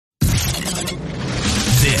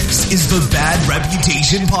This is the Bad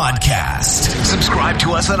Reputation Podcast. Subscribe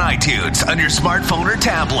to us on iTunes on your smartphone or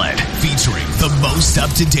tablet. Featuring the most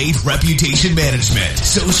up-to-date reputation management,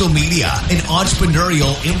 social media, and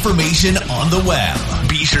entrepreneurial information on the web.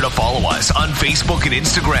 Be sure to follow us on Facebook and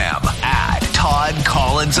Instagram at Todd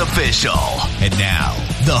Collins Official. And now,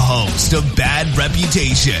 the host of Bad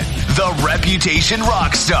Reputation, the Reputation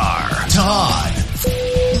Rockstar, Todd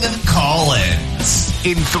Collins.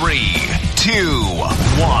 In 3, 2, 1.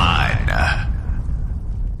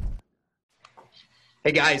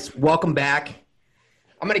 Hey guys, welcome back.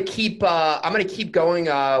 I'm gonna keep going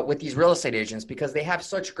with these real estate agents because they have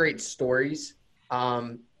such great stories.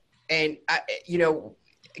 And again,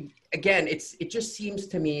 it just seems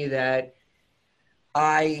to me that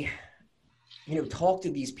I talk to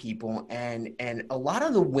these people and a lot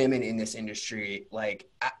of the women in this industry, like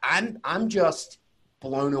I'm just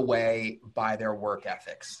blown away by their work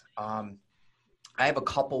ethics. I have a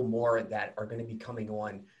couple more that are going to be coming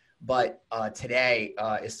on, but today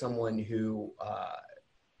is someone who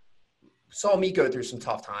saw me go through some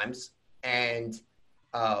tough times and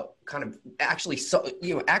kind of actually saw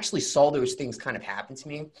those things kind of happen to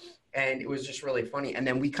me. And it was just really funny. And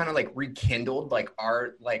then we kind of like rekindled like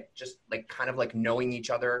our, just kind of knowing each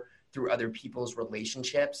other through other people's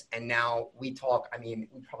relationships. And now we talk, we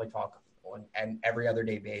probably talk on an every other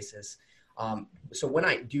day basis. So when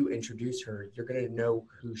I do introduce her, you're going to know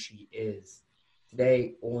who she is.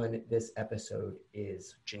 Today on this episode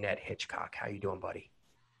is Jeanette Hitchcock. How you doing, buddy?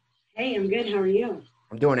 Hey, I'm good. How are you?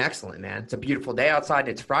 I'm doing excellent, man. It's a beautiful day outside.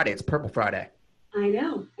 It's Friday. It's Purple Friday. I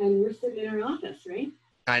know. And we're sitting in our office, right?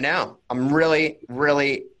 I know. I'm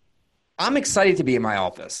excited to be in my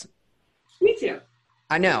office. Me too.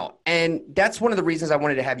 I know. And that's one of the reasons I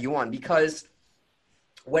wanted to have you on, because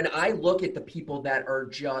when I look at the people that are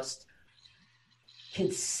just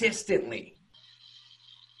consistently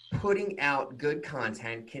putting out good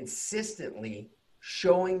content, consistently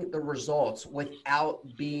showing the results without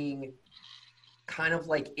being kind of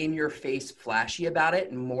like in your face flashy about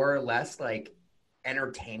it and more or less like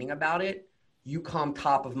entertaining about it, you come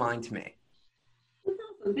top of mind to me. That's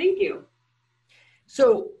awesome. Thank you.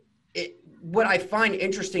 So what I find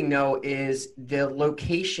interesting though is the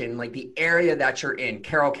location, like the area that you're in,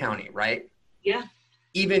 Carroll County, right? Yeah.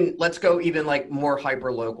 Let's go even like more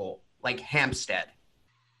hyper local, like Hampstead.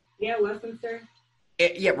 Yeah, Westminster.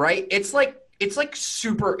 Yeah, right. It's like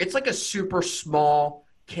a super small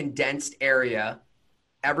condensed area.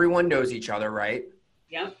 Everyone knows each other, right?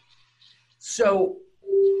 Yep. So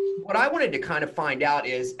what I wanted to kind of find out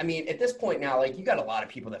is, at this point now, like you got a lot of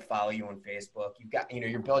people that follow you on Facebook. You've got,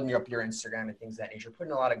 you're building up your Instagram and things of that nature. You're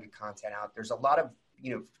putting a lot of good content out. There's a lot of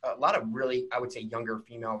really, I would say, younger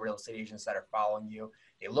female real estate agents that are following you.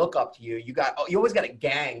 They look up to you. You always got a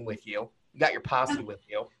gang with you. You got your posse with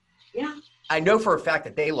you. Yeah. I know for a fact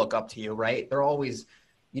that they look up to you, right? They're always,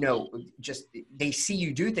 they see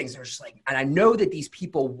you do things. They're just like, and I know that these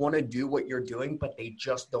people want to do what you're doing, but they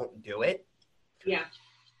just don't do it. Yeah.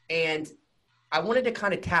 And I wanted to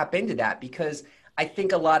kind of tap into that because I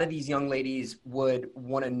think a lot of these young ladies would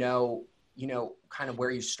want to know, kind of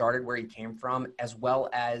where you started, where you came from, as well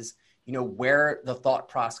as, where the thought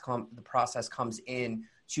process comes in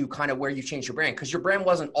to kind of where you changed your brand. Because your brand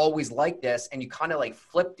wasn't always like this, and you kind of like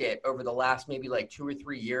flipped it over the last maybe like 2 or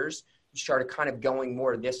 3 years. You started kind of going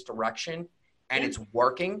more this direction, and it's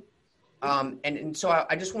working. And so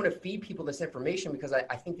I just want to feed people this information because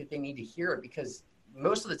I think that they need to hear it, because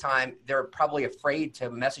most of the time they're probably afraid to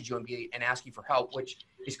message you and ask you for help, which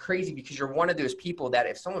is crazy because you're one of those people that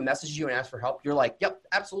if someone messages you and asks for help, you're like, yep,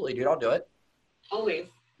 absolutely, dude, I'll do it. Always.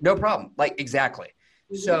 No problem. Like, exactly.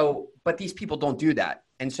 Mm-hmm. So, but these people don't do that.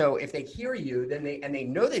 And so if they hear you, then they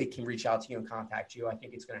know that it can reach out to you and contact you, I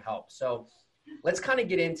think it's going to help. So let's kind of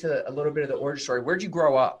get into a little bit of the origin story. Where'd you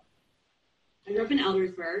grow up? I grew up in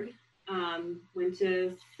Eldersburg, went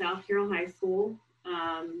to South Carroll High School,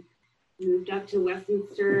 moved up to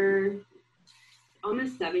Westminster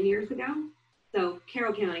almost 7 years ago. So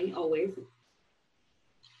Carroll County, always.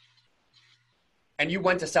 And you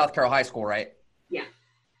went to South Carroll High School, right? Yeah.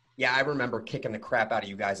 Yeah, I remember kicking the crap out of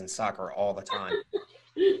you guys in soccer all the time.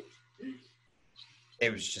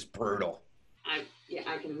 It was just brutal. I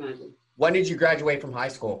can imagine. When did you graduate from high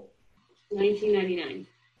school? 1999.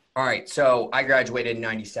 All right, so I graduated in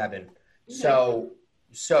 97. Okay.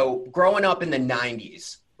 So growing up in the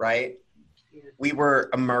 90s, right? Yeah. We were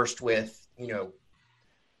immersed with,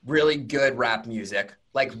 really good rap music,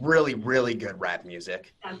 like really, really good rap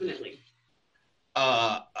music. Definitely.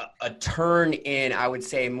 A turn in, I would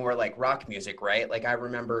say, more like rock music, right? Like I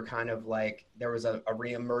remember kind of like there was a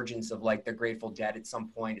reemergence of like the Grateful Dead at some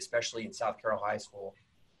point, especially in South Carroll High School.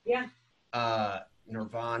 Yeah.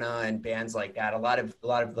 Nirvana and bands like that. A lot of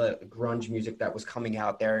the grunge music that was coming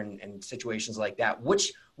out there and situations like that.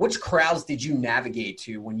 Which crowds did you navigate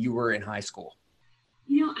to when you were in high school?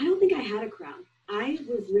 I don't think I had a crowd. I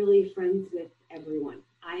was really friends with everyone.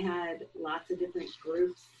 I had lots of different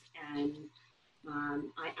groups, and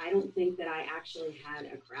I don't think that I actually had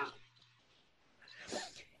a crowd.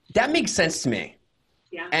 That makes sense to me.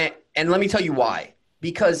 Yeah. And let me tell you why.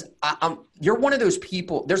 Because you're one of those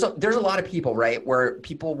people. There's a lot of people, right, where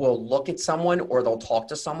people will look at someone or they'll talk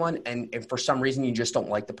to someone, and for some reason you just don't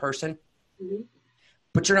like the person. Mm-hmm.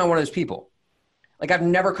 But you're not one of those people. Like, I've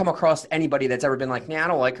never come across anybody that's ever been like, nah, I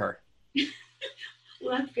don't like her.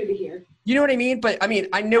 Well, that's good to hear. You know what I mean? But I mean,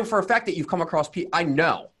 I know for a fact that you've come across people. I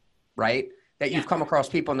know, right, that you've come across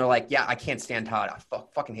people and they're like, yeah, I can't stand Todd. I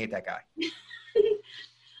fucking hate that guy.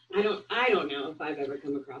 I don't know if I've ever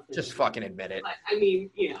come across it. Just fucking admit it. But, I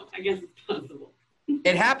mean, I guess it's possible.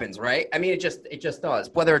 It happens, right? I mean, it just does.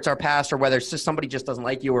 Whether it's our past or whether it's just somebody just doesn't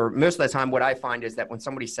like you, or most of the time what I find is that when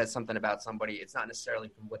somebody says something about somebody, it's not necessarily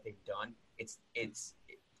from what they've done. It's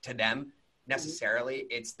to them necessarily.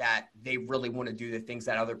 It's that they really want to do the things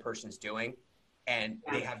that other person's doing, and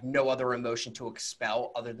they have no other emotion to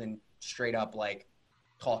expel other than straight up like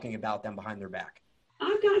talking about them behind their back.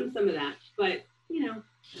 I've gotten some of that, but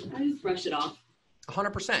I just brush it off.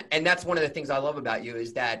 100%. And that's one of the things I love about you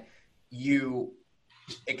is that you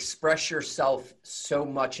express yourself so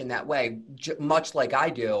much in that way, much like I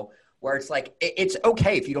do, where it's like, it's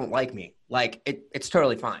okay if you don't like me. Like, it's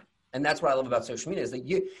totally fine. And that's what I love about social media is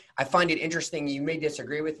that I find it interesting. You may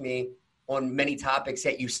disagree with me on many topics,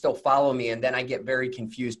 yet you still follow me. And then I get very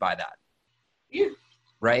confused by that. Yeah.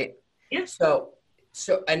 Right? Yeah.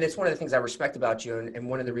 So, and it's one of the things I respect about you. And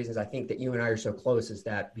one of the reasons I think that you and I are so close is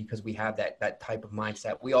that because we have that type of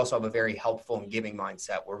mindset. We also have a very helpful and giving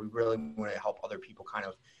mindset where we really want to help other people kind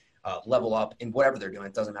of level up in whatever they're doing.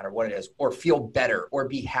 It doesn't matter what it is, or feel better or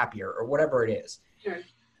be happier or whatever it is. Sure.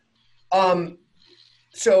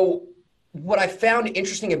 So what I found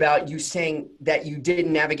interesting about you saying that you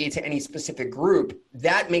didn't navigate to any specific group,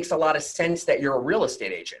 that makes a lot of sense that you're a real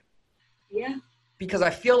estate agent. Yeah. Because I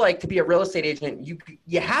feel like to be a real estate agent,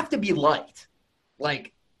 you have to be liked,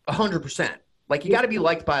 like 100%. Like, you got to be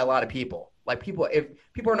liked by a lot of people. Like,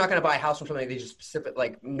 if people are not going to buy a house from somebody they just specific,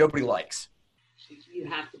 like, nobody likes. You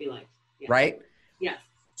have to be liked. Yeah. Right? Yes.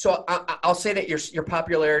 So I'll say that your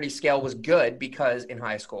popularity scale was good because in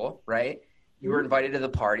high school, right? You were invited to the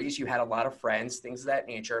parties. You had a lot of friends, things of that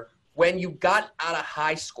nature. When you got out of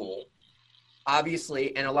high school,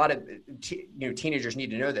 obviously, and a lot of teenagers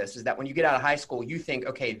need to know this, is that when you get out of high school, you think,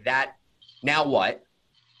 okay, now what,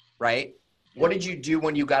 right? What did you do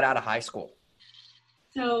when you got out of high school?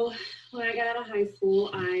 So when I got out of high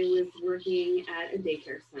school, I was working at a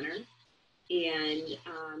daycare center. And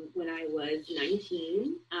when I was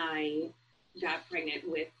 19, I got pregnant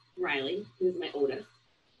with Riley, who's my oldest.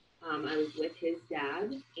 I was with his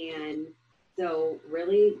dad. And so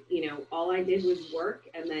really, all I did was work.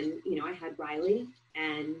 And then, I had Riley,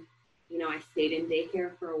 and, I stayed in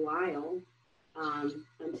daycare for a while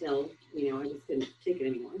until, I just couldn't take it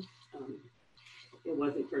anymore. It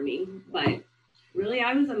wasn't for me. But really,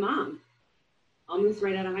 I was a mom almost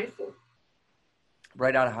right out of high school.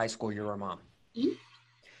 Right out of high school, you were a mom. Mm-hmm.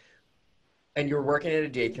 And you're working at a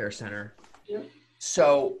daycare center. Yep.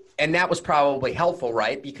 So, and that was probably helpful,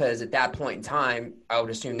 right? Because at that point in time, I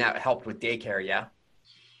would assume that helped with daycare, yeah?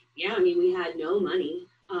 Yeah, I mean, we had no money.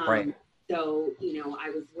 Right. So, I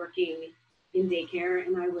was working in daycare,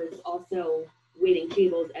 and I was also waiting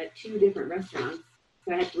tables at 2 different restaurants.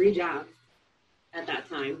 So I had 3 jobs at that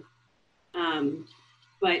time.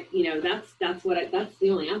 But, that's the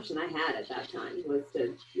only option I had at that time was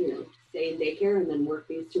to, stay in daycare and then work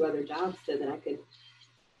these 2 other jobs so that I could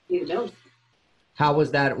pay the bills. How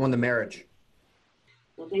was that on the marriage?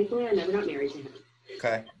 Well, thankfully, I never got married to him.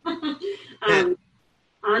 Okay.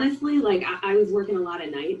 Honestly, like I was working a lot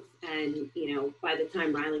of nights, and by the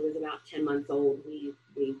time Riley was about 10 months old, we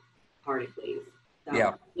parted ways. So Yeah.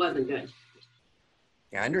 it wasn't good.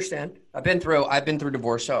 Yeah, I understand. I've been through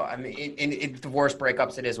divorce. So I mean, in divorce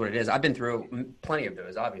breakups, it is what it is. I've been through plenty of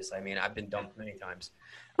those. Obviously, I mean, I've been dumped many times.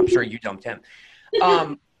 I'm sure you dumped him.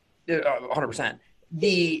 100%.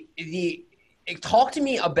 Talk to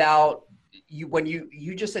me about you when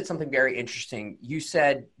you just said something very interesting. You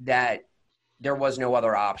said that there was no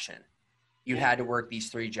other option. You had to work these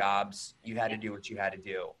 3 jobs. You had to do what you had to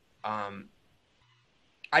do. I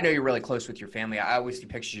know you're really close with your family. I always see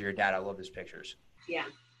pictures of your dad. I love his pictures. Yeah.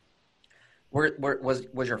 Was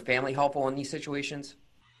your family helpful in these situations?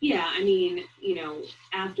 Yeah, I mean,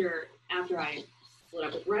 after I split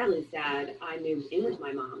up with Riley's dad, I moved in with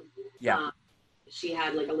my mom. Yeah. She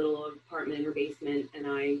had like a little apartment in her basement, and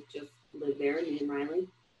I just lived there, me and Riley.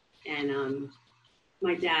 And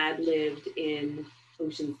my dad lived in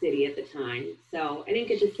Ocean City at the time, so I didn't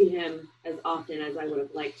get to see him as often as I would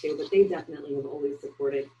have liked to, but they definitely have always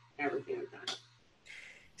supported everything I've done.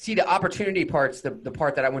 See, the opportunity part's the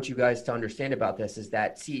part that I want you guys to understand about this is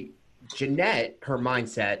that, see, Jeanette, her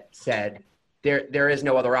mindset said, there is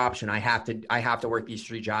no other option. I have to work these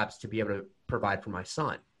 3 jobs to be able to provide for my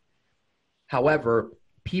son. However,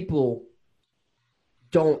 people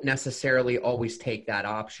don't necessarily always take that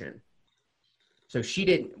option. So she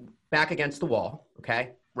didn't, back against the wall,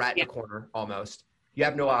 okay? Rat in the corner, almost. You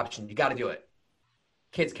have no option. You got to do it.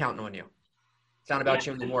 Kid's counting on you. It's not about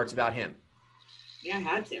you anymore. It's about him. Yeah, I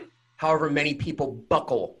had to. However, many people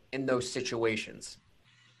buckle in those situations.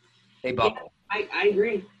 They buckle. Yeah, I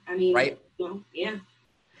agree. I mean, right? Well, yeah.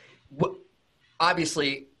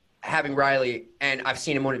 Obviously, having Riley, and I've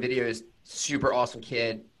seen him on the videos, super awesome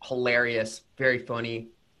kid, hilarious, very funny.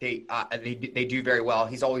 They do very well.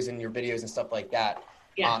 He's always in your videos and stuff like that.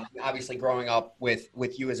 Yeah. Obviously, growing up with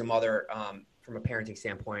you as a mother, from a parenting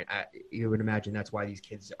standpoint, you would imagine that's why these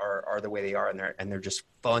kids are the way they are, and they're just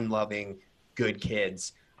fun-loving, good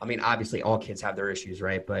kids. I mean, obviously, all kids have their issues,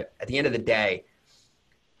 right? But at the end of the day,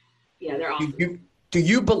 yeah, they're awesome. Do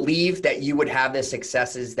you believe that you would have the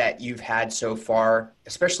successes that you've had so far,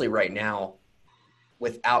 especially right now,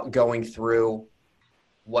 without going through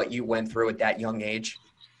what you went through at that young age?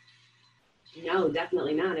 No,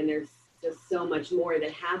 definitely not. And there's just so much more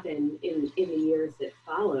that happened in the years that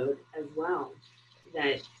followed as well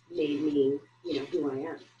that made me, who I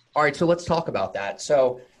am. All right, so let's talk about that.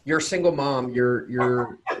 So you're a single mom. You're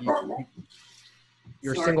a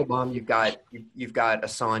single mom. You've got a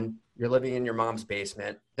son. You're living in your mom's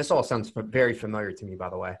basement. This all sounds very familiar to me, by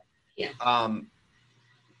the way. Yeah.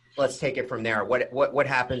 Let's take it from there. What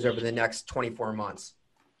happens over the next 24 months?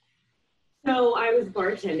 So I was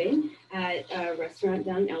bartending at a restaurant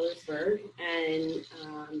down in Ellersburg, and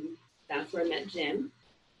that's where I met Jim,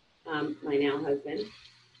 my now husband.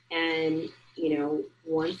 And,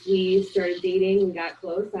 once we started dating and got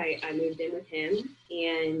close, I moved in with him,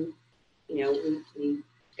 and, we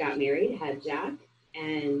got married, had Jack,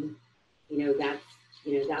 and,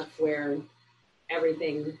 that's where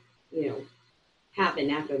everything,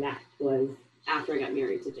 happened after that, was after I got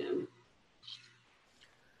married to Jim.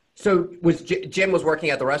 So Jim was working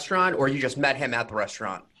at the restaurant, or you just met him at the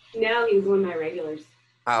restaurant? No, he was one of my regulars.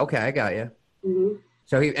 Okay, I got you. Mm-hmm.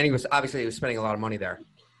 So he was spending a lot of money there.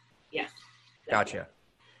 Yes. Gotcha.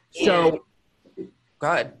 So,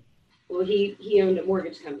 go ahead. Well, he owned a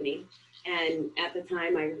mortgage company, and at the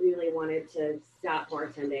time, I really wanted to stop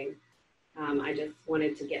bartending. I just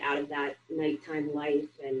wanted to get out of that nighttime life,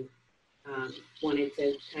 and wanted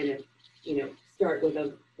to kind of, start with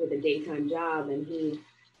a daytime job. And he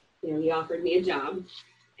offered me a job,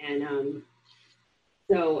 and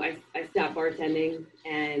so I stopped bartending.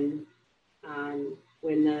 And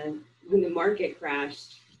when the market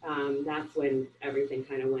crashed, that's when everything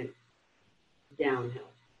kind of went downhill.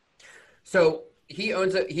 So he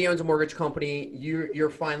owns a mortgage company. You're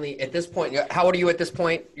finally at this point. How old are you at this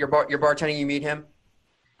point? You're bartending. You meet him.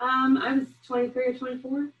 I was 23 or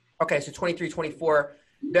 24. Okay, so 23, 24.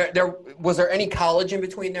 Was there any college in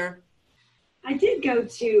between there? I did go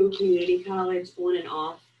to community college on and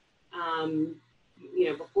off,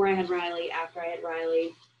 before I had Riley, after I had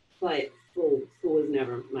Riley, but school was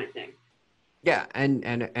never my thing. Yeah, and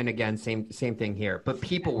again, same thing here. But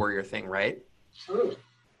people were your thing, right? Totally.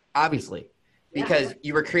 Obviously, because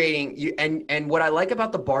you were creating and what I like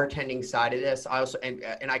about the bartending side of this, I also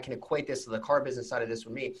and I can equate this to the car business side of this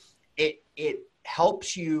for me. It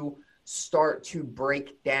helps you start to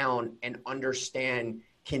break down and understand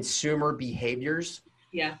consumer behaviors.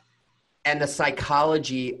 Yeah. And the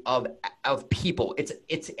psychology of people.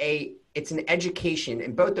 It's an education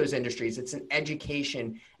in both those industries. It's an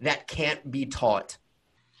education that can't be taught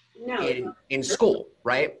in school,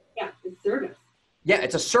 right? Yeah, it's service. Yeah,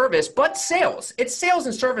 it's a service, but sales. It's sales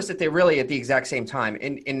and service that they really at the exact same time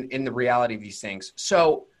in the reality of these things.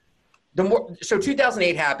 So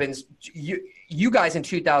 2008 happens. You guys in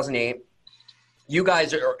 2008,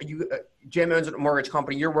 Jim owns a mortgage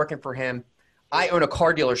company. You're working for him. I own a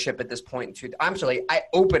car dealership at this point. I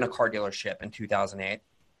open a car dealership in 2008,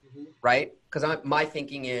 mm-hmm. right? Because my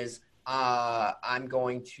thinking is I'm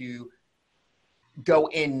going to go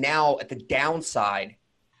in now at the downside,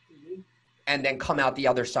 mm-hmm. and then come out the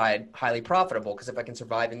other side highly profitable. Because if I can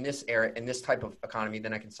survive in this era, in this type of economy,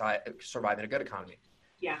 then I can survive in a good economy.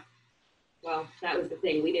 Yeah. Well, that was the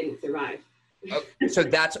thing. We didn't survive. So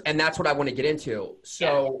that's what I want to get into.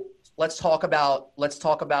 So let's talk about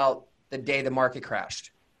the day the market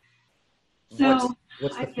crashed. So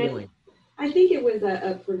what's the feeling? I think it was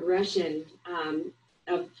a progression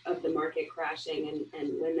of the market crashing,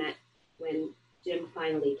 and when Jim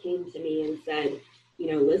finally came to me and said,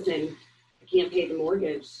 listen, I can't pay the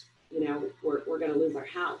mortgage. We're going to lose our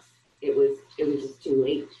house. It was just too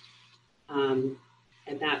late.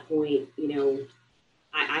 At that point,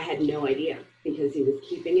 I had no idea, because he was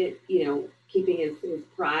keeping it, keeping his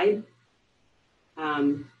pride.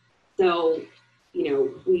 So,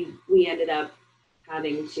 we ended up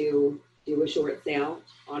having to do a short sale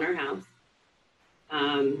on our house.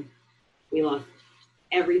 We lost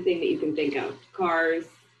everything that you can think of. Cars.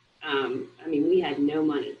 We had no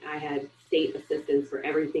money. I had state assistance for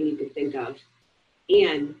everything you could think of.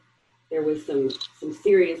 And there was some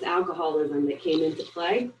serious alcoholism that came into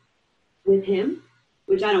play with him,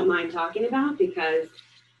 which I don't mind talking about, because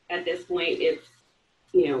at this point it's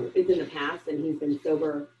in the past, and he's been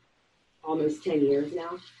sober almost 10 years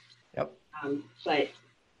now. Yep. But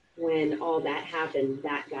when all that happened,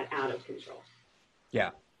 that got out of control.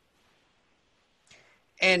 Yeah.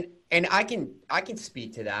 And I can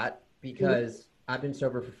speak to that, because I've been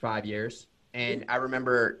sober for 5 years, and I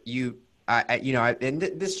remember and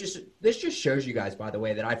this just shows you guys, by the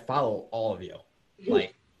way, that I follow all of you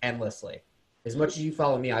like endlessly. As much as you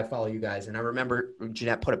follow me, I follow you guys. And I remember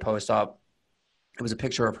Jeanette put a post up. It was a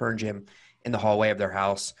picture of her and Jim in the hallway of their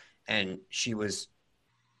house, and she was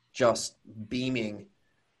just beaming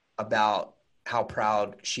about how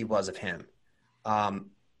proud she was of him. And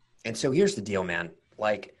so here's the deal, man.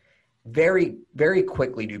 Like, very, very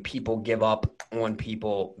quickly do people give up on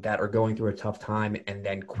people that are going through a tough time, and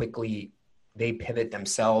then quickly they pivot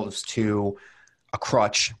themselves to a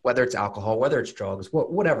crutch, whether it's alcohol, whether it's drugs,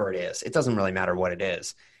 whatever it is. It doesn't really matter what it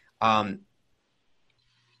is.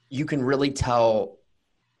 You can really tell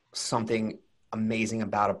something amazing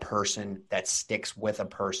about a person that sticks with a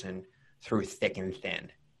person through thick and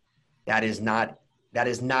thin. That is not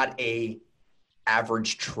a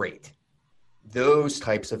average trait. Those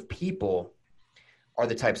types of people are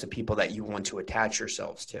the types of people that you want to attach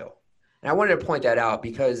yourselves to. And I wanted to point that out,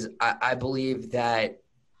 because I believe that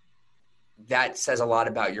says a lot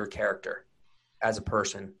about your character as a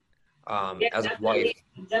person, as a wife.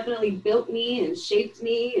 It definitely built me and shaped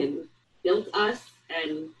me and built us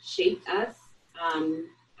and shaped us.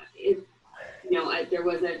 There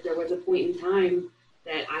was a point in time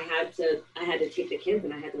that I had to take the kids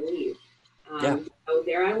and I had to leave. So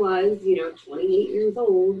there I was, 28 years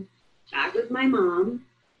old, back with my mom,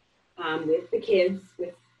 with the kids,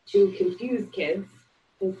 with two confused kids,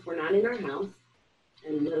 because we're not in our house,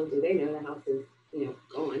 and little do they know the house is,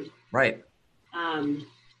 gone. Right. And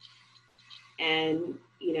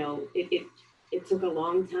it took a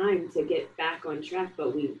long time to get back on track,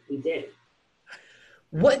 but we did.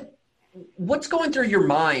 What's going through your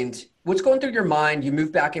mind? What's going through your mind? You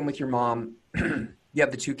move back in with your mom. You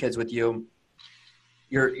have the two kids with you.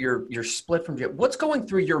 You're split from Jim. What's going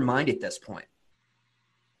through your mind at this point?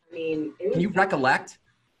 Can you recollect?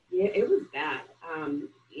 Yeah, it was bad. I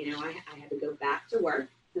had to go back to work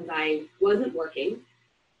since I wasn't working.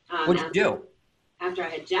 What did you do? After I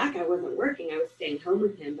had Jack, I wasn't working. I was staying home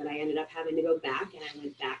with him, but I ended up having to go back, and I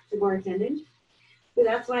went back to bartending. So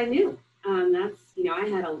that's what I knew. I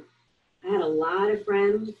had a lot of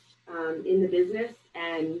friends in the business,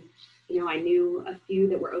 and I knew a few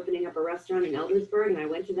that were opening up a restaurant in Eldersburg, and I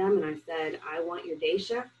went to them and I said, I want your day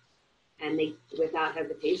shift. And they, without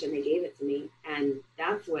hesitation, they gave it to me. And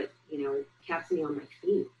that's what, kept me on my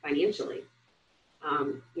feet financially.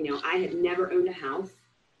 I had never owned a house.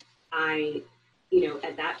 I,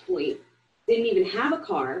 at that point, didn't even have a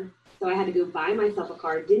car. So I had to go buy myself a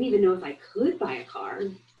car. Didn't even know if I could buy a car.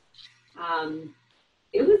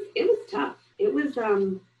 It was tough. It was,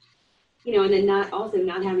 and then not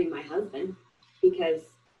having my husband, because,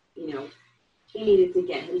 he needed to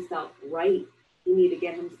get himself right. He needed to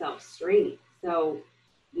get himself straight. So,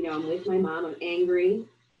 I'm with my mom. I'm angry.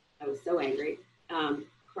 I was so angry.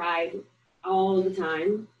 Cried all the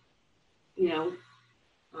time. I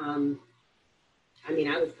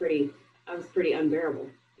was pretty unbearable.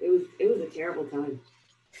 It was a terrible time.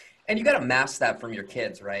 And you got to mask that from your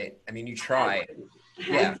kids, right? You try.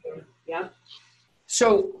 Yeah. Yep.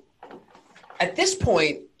 So at this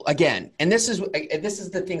point, again, and this is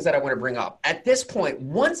the things that I want to bring up. At this point,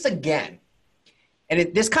 once again,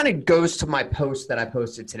 and this kind of goes to my post that I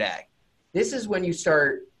posted today. This is when you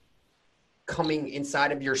start coming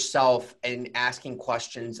inside of yourself and asking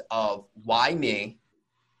questions of, why me?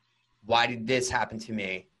 Why did this happen to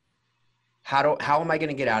me? how am I going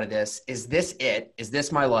to get out of this? Is this it? Is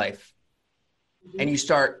this my life? Mm-hmm. And you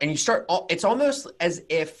start, it's almost as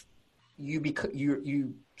if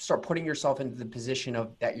you start putting yourself into the position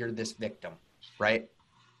of that you're this victim, right?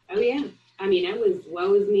 Oh yeah. I mean, it was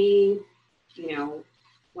woe is me,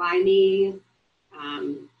 why me?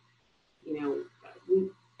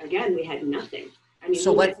 We had nothing. I mean,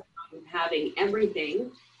 So we went from having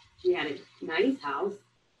everything. We had a nice house.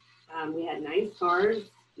 We had nice cars.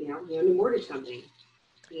 We owned a mortgage company.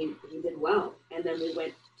 We did well. And then we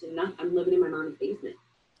went to nothing. I'm living in my mom's basement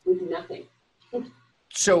with nothing.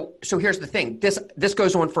 So here's the thing. This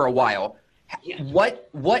goes on for a while. Yeah.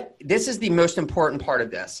 What this is the most important part of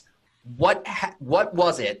this. What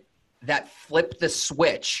was it that flipped the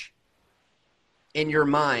switch in your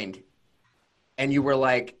mind and you were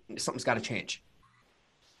like, something's got to change?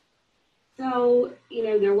 So,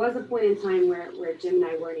 there was a point in time where Jim and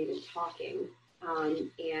I weren't even talking.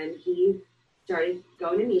 And he started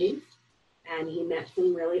going to meetings, and he met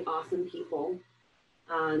some really awesome people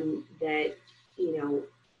that,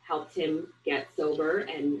 helped him get sober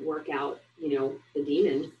and work out, the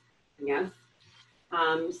demons, I guess.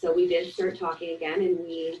 So we did start talking again, and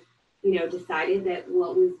we, decided that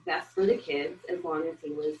what was best for the kids, as long as he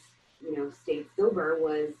was, stayed sober,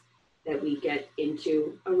 was that we get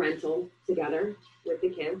into a rental together with the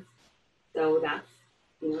kids. So that's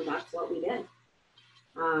what we did.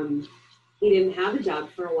 He didn't have a job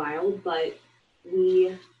for a while, but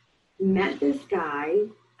we met this guy.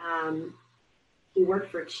 He worked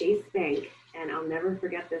for Chase Bank, and I'll never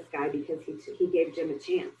forget this guy because he gave Jim a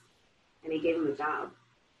chance, and he gave him a job,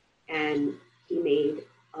 and he made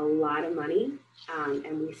a lot of money,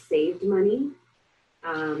 and we saved money,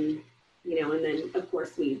 and then of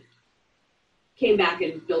course we came back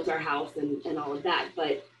and built our house and all of that.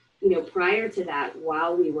 But, prior to that,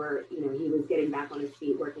 while we were, he was getting back on his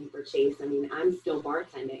feet working for Chase, I mean, I'm still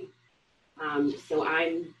bartending. So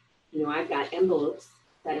I've got envelopes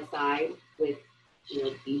set aside with,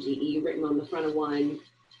 BGE written on the front of one,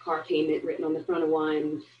 car payment written on the front of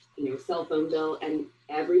one, cell phone bill. And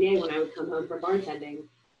every day when I would come home from bartending,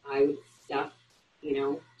 I would stuff,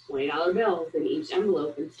 $20 bills in each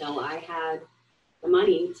envelope until I had the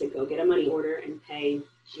money to go get a money order and pay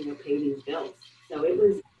these bills. So it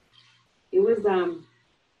was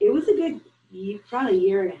a good, probably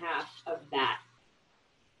year and a half of that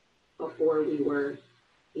before we were,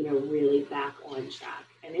 really back on track.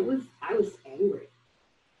 And I was angry.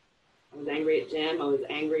 I was angry at Jim. I was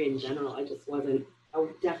angry in general. I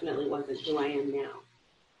definitely wasn't who I am now.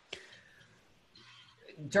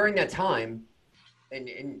 During that time,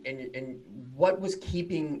 and what was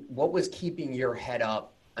keeping your head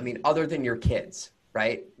up? I mean, other than your kids,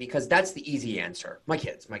 right? Because that's the easy answer. My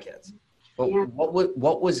kids. But yeah.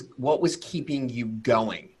 What was keeping you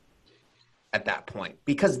going at that point?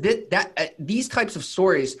 Because these types of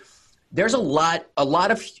stories, there's a lot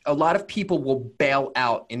of people will bail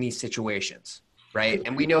out in these situations, right?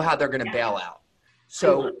 And we know how they're going to bail out.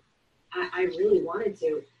 So I really wanted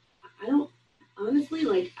to. I don't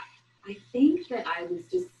honestly I think that I was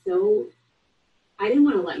just I didn't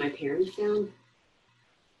want to let my parents down.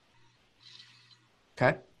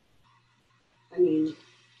 Okay. I mean,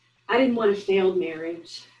 I didn't want a failed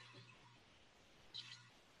marriage.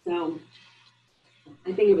 So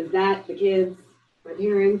I think it was that, the kids, my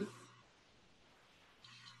parents,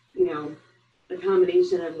 the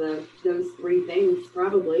combination of those three things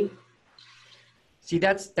probably. See,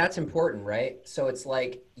 that's important, right? So it's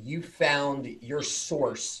like you found your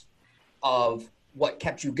source of what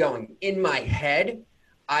kept you going. In my head,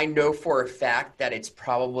 I know for a fact that it's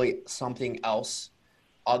probably something else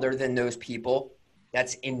other than those people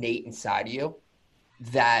that's innate inside of you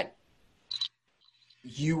that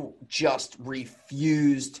you just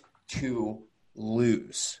refused to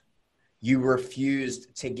lose. You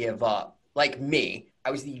refused to give up. Like me,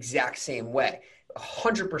 I was the exact same way.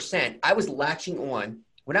 100%. I was latching on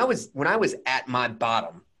when I was at my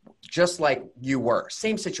bottom, just like you were.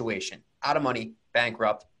 Same situation. Out of money,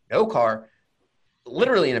 bankrupt, no car,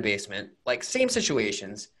 literally in a basement, like same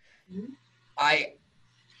situations. Mm-hmm.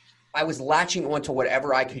 I was latching on to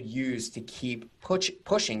whatever I could use to keep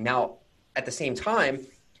pushing. Now, at the same time,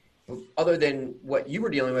 other than what you were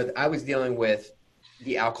dealing with, I was dealing with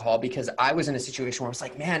the alcohol because I was in a situation where I was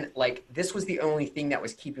like, man, like this was the only thing that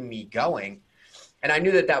was keeping me going. And I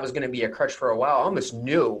knew that was going to be a crutch for a while. I almost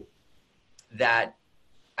knew that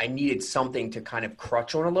I needed something to kind of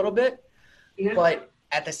crutch on a little bit. Yeah. But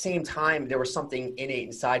at the same time, there was something innate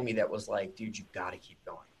inside me that was like, dude, you got to keep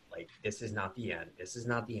going. Like, this is not the end. This is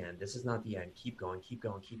not the end. This is not the end. Keep going, keep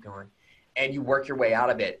going, keep going. and you work your way out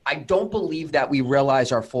of it. I don't believe that we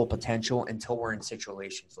realize our full potential until we're in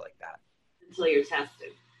situations like that. Until you're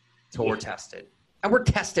tested. Until we're tested. And we're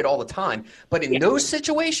tested all the time. But in those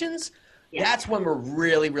situations, that's when we're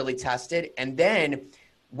really, really tested. And then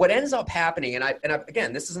what ends up happening, and I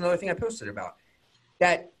again, this is another thing I posted about,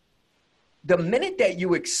 that the minute that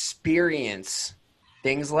you experience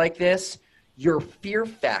things like this, your fear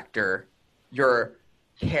factor, your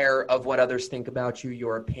care of what others think about you,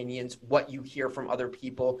 your opinions, what you hear from other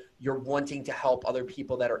people, you're wanting to help other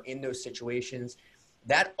people that are in those situations,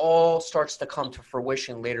 that all starts to come to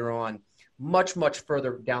fruition later on, much, much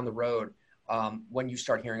further down the road when you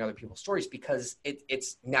start hearing other people's stories, because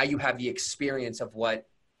it's now you have the experience of what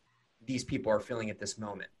these people are feeling at this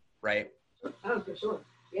moment, right? Oh, for sure.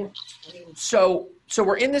 Yeah. So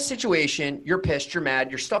we're in this situation. You're pissed. You're mad.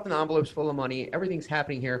 You're stuffing the envelopes full of money. Everything's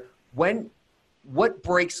happening here. What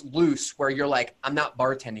breaks loose where you're like, I'm not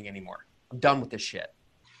bartending anymore. I'm done with this shit?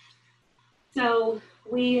 So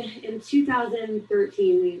in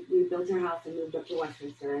 2013, we built our house and moved up to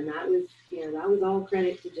Westminster, and that was all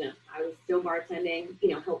credit to Jim. I was still bartending,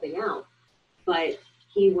 helping out, but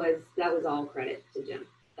that was all credit to Jim,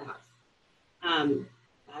 the house.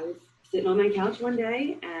 I was sitting on my couch one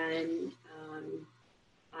day, and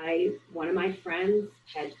one of my friends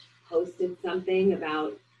had posted something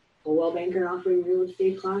about Coldwell Banker offering real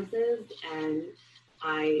estate classes, and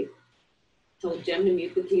I told Jim to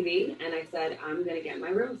mute the TV, and I said, I'm going to get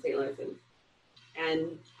my real estate license.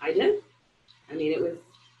 And I did. I mean, it was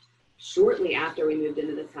shortly after we moved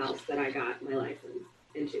into this house that I got my license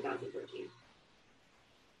in 2013.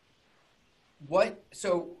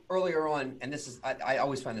 So earlier on, and this is, I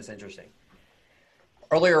always find this interesting.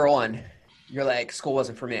 Earlier on, you're like, school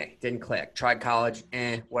wasn't for me. Didn't click. Tried college,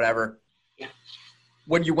 whatever. Yeah.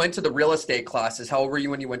 When you went to the real estate classes, how old were you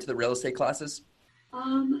when you went to the real estate classes?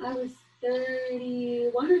 I was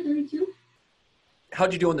 31 or 32.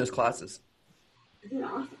 How'd you do in those classes? I did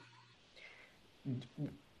awesome.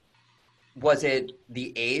 Was it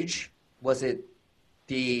the age? Was it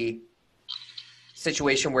the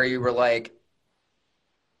situation where you were like,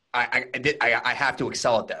 I have to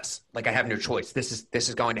excel at this. Like, I have no choice. This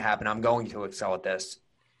is going to happen. I'm going to excel at this.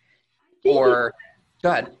 Or go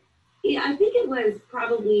ahead. Yeah, I think it was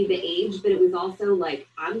probably the age, but it was also like,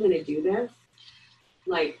 I'm going to do this.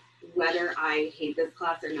 Like, whether I hate this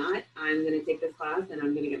class or not, I'm going to take this class and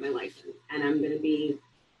I'm going to get my license. And I'm going to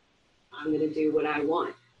do what I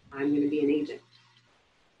want. I'm going to be an agent.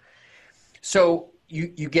 So you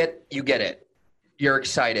get it. You're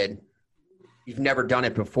excited. You've never done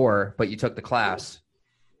it before, but you took the class.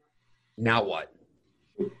 Now what?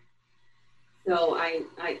 So I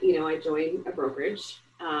joined a brokerage.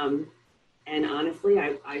 And honestly,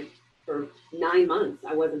 I for 9 months,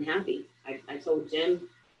 I wasn't happy. I told Jim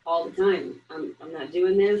all the time, I'm not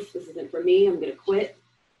doing this. This isn't for me. I'm going to quit.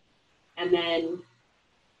 And then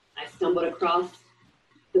I stumbled across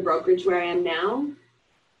the brokerage where I am now.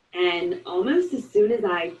 And almost as soon as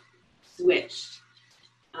I switched,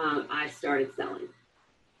 I started selling.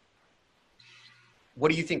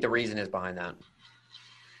 What do you think the reason is behind that?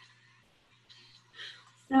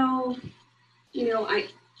 So,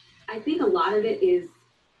 I think a lot of it is,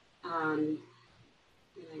 I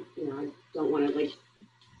don't want to like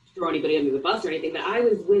throw anybody under the bus or anything, but I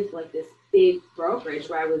was with like this big brokerage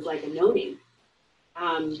where I was like a no-name.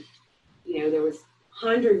 There was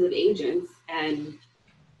hundreds of agents, and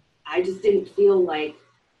I just didn't feel like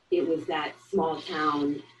it was that small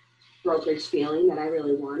town brokerage feeling that I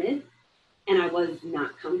really wanted, and I was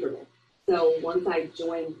not comfortable. So once I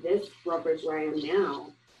joined this brokerage where I am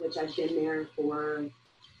now, which I've been there for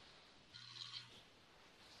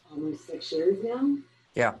almost 6 years now.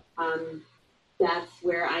 Yeah. That's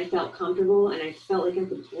where I felt comfortable, and I felt like I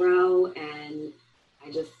could grow, and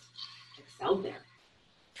I just excelled there.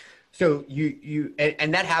 So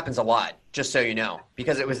and that happens a lot, just so you know,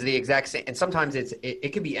 because it was the exact same. And sometimes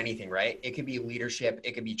it could be anything, right? It could be leadership.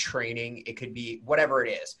 It could be training. It could be whatever it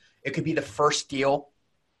is. It could be the first deal.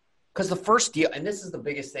 Because the first deal, and this is the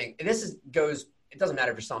biggest thing, and it doesn't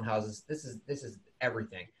matter if you're selling houses. This is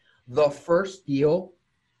everything. The first deal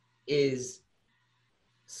is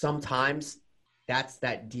sometimes that's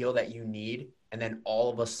that deal that you need. And then all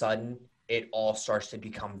of a sudden it all starts to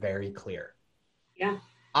become very clear. Yeah.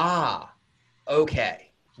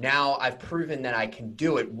 Okay. Now I've proven that I can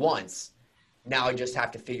do it once. Now I just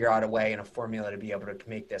have to figure out a way and a formula to be able to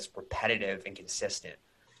make this repetitive and consistent.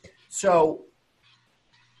 So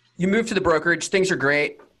you move to the brokerage. Things are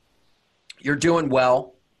great. You're doing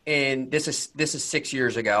well. And this is 6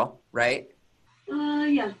 years ago, right?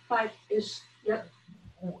 Yeah, 5-ish. Yep.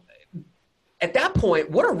 at that point,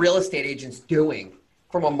 what are real estate agents doing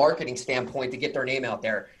from a marketing standpoint to get their name out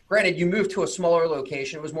there? Granted, you moved to a smaller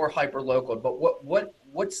location; it was more hyper local. But what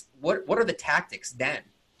are the tactics then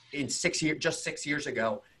in just 6 years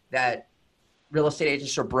ago that real estate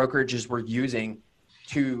agents or brokerages were using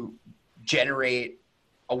to generate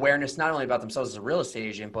awareness not only about themselves as a real estate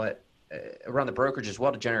agent, but around the brokerage as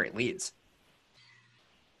well to generate leads?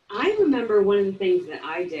 I remember one of the things that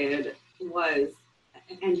I did was,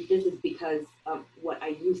 and this is because of what I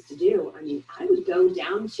used to do. I mean, I would go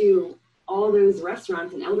down to all those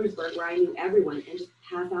restaurants in Eldersburg where I knew everyone and just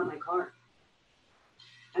pass out my card.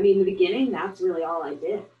 I mean, in the beginning, that's really all I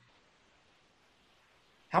did.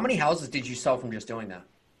 How many houses did you sell from just doing that?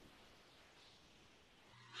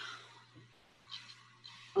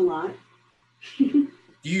 A lot.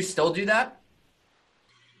 Do you still do that?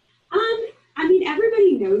 I mean,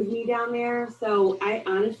 everybody knows me down there, so I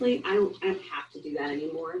honestly don't have to do that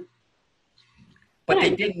anymore. But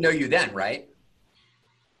they didn't know you then, right?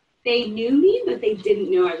 They knew me, but they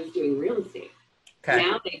didn't know I was doing real estate. Okay.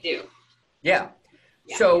 Now they do. Yeah.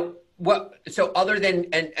 So other than,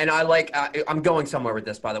 and I like, I'm going somewhere with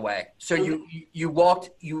this, by the way. So okay. you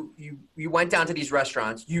went down to these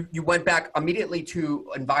restaurants, you went back immediately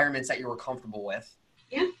to environments that you were comfortable with.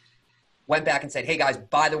 Yeah. Went back and said, hey guys,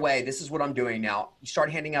 by the way, this is what I'm doing now. You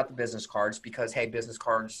start handing out the business cards because, hey, business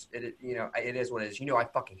cards, it is what it is. I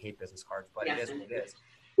fucking hate business cards, but yes, it is what it is.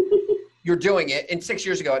 You're doing it. And 6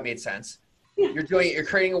 years ago, it made sense. Yeah. You're doing it. You're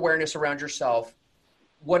creating awareness around yourself.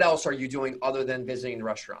 What else are you doing other than visiting the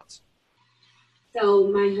restaurants? So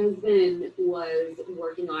my husband was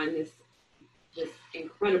working on this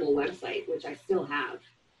incredible website, which I still have.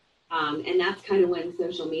 And that's kind of when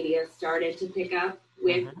social media started to pick up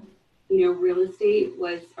with, real estate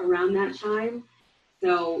was around that time.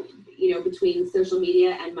 So, between social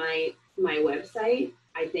media and my website,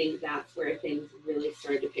 I think that's where things really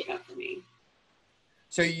started to pick up for me.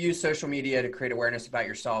 So you use social media to create awareness about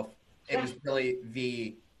yourself. It was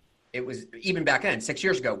really it was even back then, 6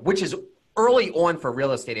 years ago, which is early on for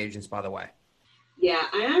real estate agents, by the way. Yeah.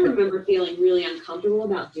 I remember feeling really uncomfortable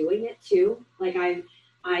about doing it too. Like I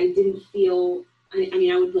didn't feel,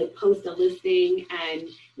 I would post a listing and,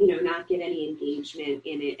 not get any engagement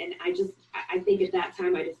in it. And I think at that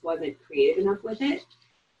time I just wasn't creative enough with it.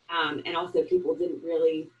 And also people didn't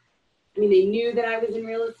really, they knew that I was in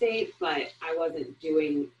real estate, but I wasn't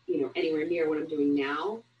doing, anywhere near what I'm doing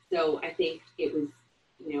now. So I think it was,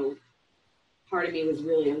 part of me was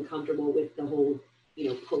really uncomfortable with the whole,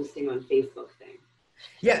 posting on Facebook thing.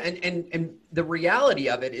 Yeah. And the reality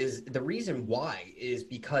of it is the reason why is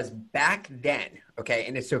because back then, okay.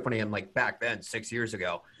 And it's so funny. I'm like, back then, 6 years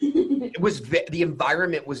ago, the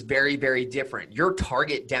environment was very, very different. Your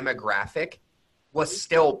target demographic was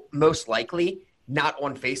still most likely not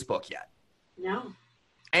on Facebook yet. No.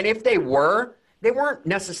 And if they weren't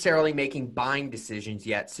necessarily making buying decisions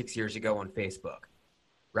yet 6 years ago on Facebook.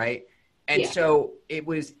 Right. And so it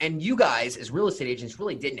was, and you guys as real estate agents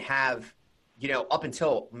really didn't have, up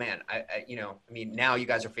until, now you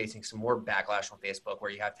guys are facing some more backlash on Facebook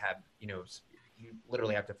where you have to have, you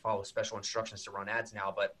literally have to follow special instructions to run ads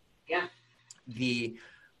now. But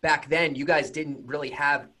back then you guys didn't really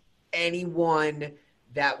have anyone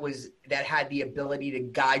that had the ability to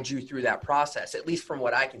guide you through that process. At least from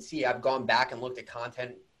what I can see, I've gone back and looked at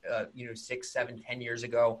content, 6, 7, 10 years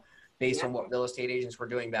ago based on what real estate agents were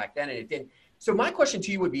doing back then. And it didn't. So my question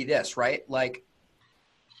to you would be this, right? Like,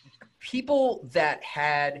 people that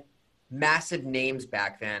had massive names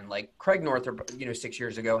back then, like Craig Northrup, 6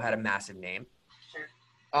 years ago had a massive name.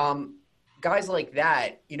 Sure. Guys like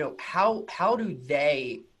that, how do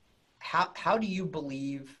you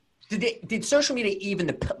believe, did social media even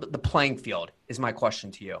the playing field is my question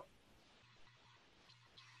to you?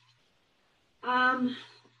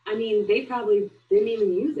 They probably didn't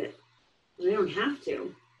even use it. They don't have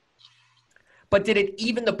to. But did it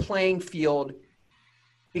even the playing field?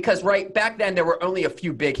 Because back then there were only a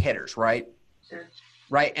few big hitters, right? Sure.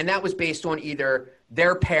 Right. And that was based on either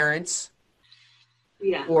their parents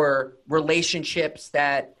or relationships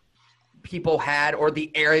that people had or the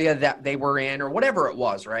area that they were in or whatever it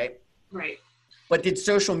was, right? Right. But did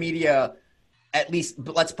social media, at least,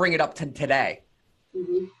 let's bring it up to today,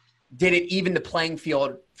 did it even the playing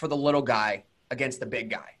field for the little guy against the big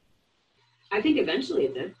guy? I think eventually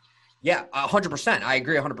it did. Yeah, 100%. I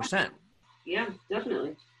agree 100%. Yeah,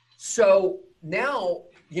 definitely. So now,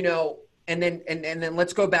 and then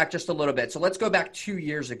let's go back just a little bit. So let's go back 2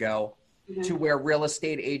 years ago to where real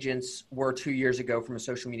estate agents were 2 years ago from a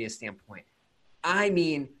social media standpoint.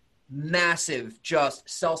 massive just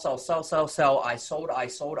sell, sell, sell, sell, sell. I sold.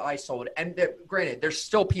 And granted, there's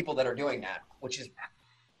still people that are doing that, which is,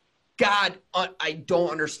 God, I don't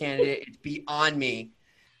understand it. It's beyond me.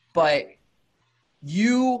 But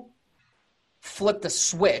you flipped a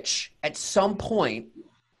switch at some point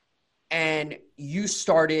and you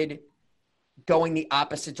started going the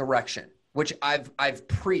opposite direction, which I've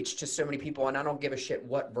preached to so many people, and I don't give a shit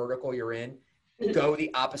what vertical you're in. Go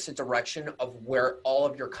the opposite direction of where all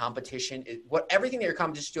of your competition is. Everything that your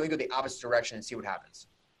competition is doing, go the opposite direction and see what happens.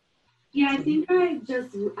 Yeah, I think I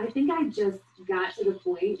just got to the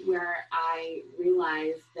point where I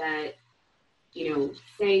realized that,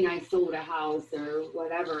 saying I sold a house or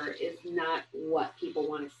whatever is not what people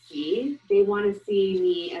want to see. They want to see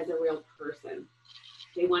me as a real person.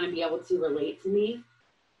 They want to be able to relate to me.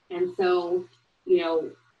 And so,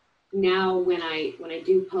 now when I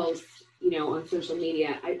do post, on social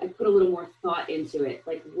media, I put a little more thought into it.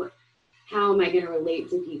 Like, how am I going to relate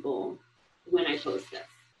to people when I post this?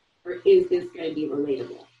 Or is this going to be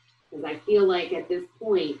relatable? Because I feel like at this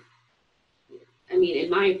point, in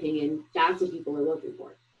my opinion, that's what people are looking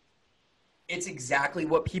for. It's exactly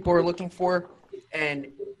what people are looking for.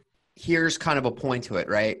 And here's kind of a point to it,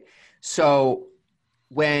 right? So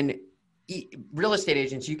when real estate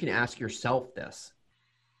agents, you can ask yourself this.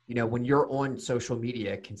 When you're on social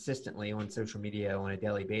media consistently on social media on a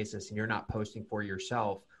daily basis and you're not posting for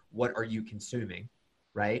yourself, what are you consuming,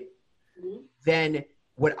 right? Mm-hmm. Then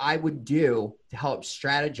what I would do to help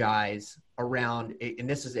strategize around, and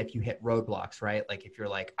this is if you hit roadblocks, right? Like if you're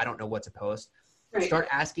like, I don't know what to post, right. Start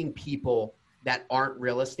asking people that aren't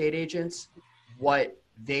real estate agents what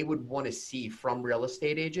they would want to see from real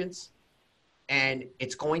estate agents. And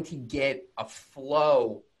it's going to get a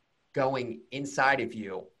flow going inside of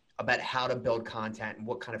you about how to build content and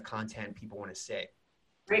what kind of content people want to see.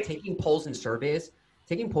 Right. Taking polls and surveys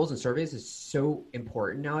is so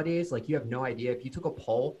important nowadays. Like, you have no idea. If you took a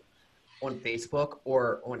poll on Facebook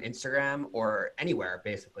or on Instagram or anywhere,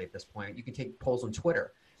 basically at this point, you can take polls on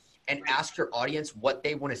Twitter and ask your audience what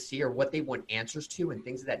they want to see or what they want answers to and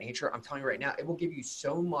things of that nature. I'm telling you right now, it will give you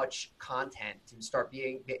so much content to start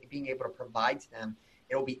being able to provide to them.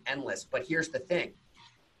 It'll be endless. But here's the thing.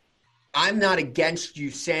 I'm not against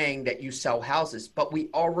you saying that you sell houses, but we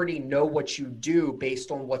already know what you do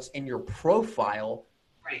based on what's in your profile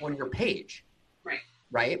on your page.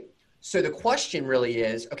 Right? So the question really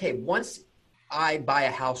is, okay, once I buy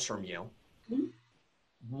a house from you, mm-hmm.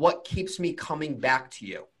 what keeps me coming back to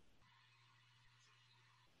you?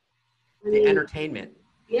 The entertainment.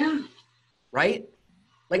 Yeah. Right?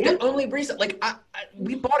 Like the only reason, like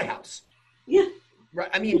we bought a house. Yeah.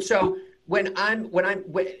 Right. So when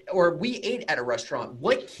we ate at a restaurant,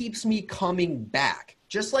 what keeps me coming back?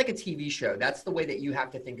 Just like a TV show. That's the way that you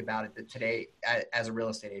have to think about it today as a real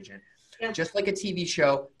estate agent. Yeah. Just like a TV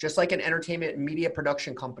show, just like an entertainment and media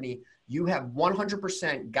production company, you have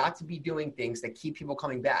 100% got to be doing things that keep people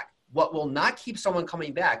coming back. What will not keep someone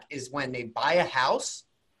coming back is when they buy a house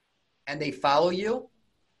and they follow you,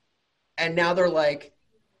 and now they're like,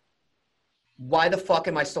 why the fuck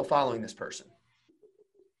am I still following this person?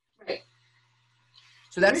 Right.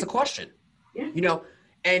 So that's the question. Yeah.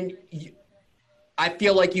 I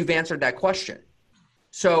feel like you've answered that question.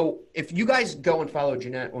 So if you guys go and follow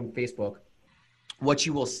Jeanette on Facebook, what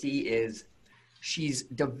you will see is she's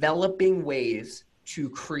developing ways to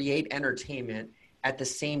create entertainment. At the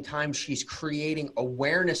same time, she's creating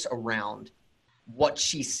awareness around what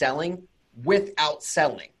she's selling without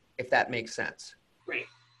selling, if that makes sense. Right.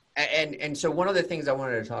 And so one of the things I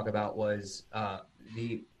wanted to talk about was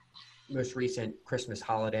the most recent Christmas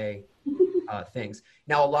holiday things.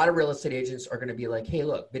 Now, a lot of real estate agents are going to be like, hey,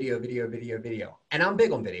 look, video. And I'm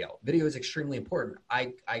big on video. Video is extremely important.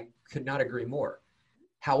 I could not agree more.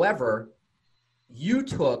 However, you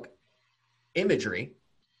took imagery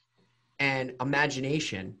and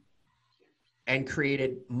imagination and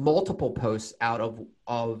created multiple posts out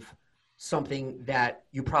of something that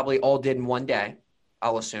you probably all did in one day,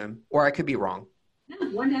 I'll assume, or I could be wrong. No,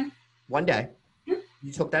 one day. One day. Yeah.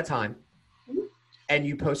 You took that time. And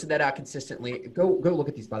you posted that out consistently. Go look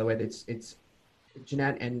at these, by the way. It's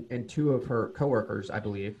Jeanette and two of her coworkers, I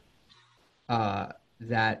believe,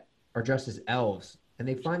 that are dressed as elves, and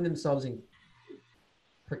they find themselves in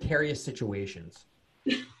precarious situations,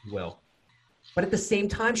 if you will. But at the same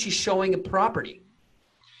time, she's showing a property.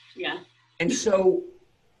 Yeah. And so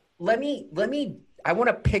I want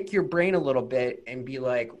to pick your brain a little bit and be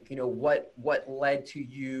like, what led to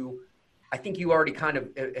you? I think you already kind of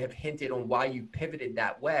have hinted on why you pivoted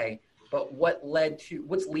that way, but what's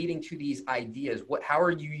leading to these ideas? How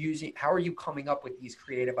are you coming up with these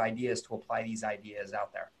creative ideas to apply these ideas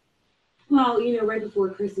out there? Well, right before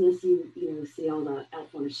Christmas, you see all the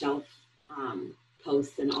Elf on a Shelf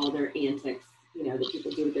posts and all their antics, that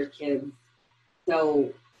people do with their kids.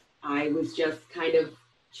 So I was just kind of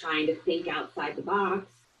trying to think outside the box,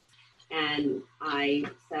 and I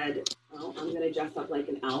said, well, I'm going to dress up like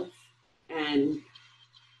an elf, and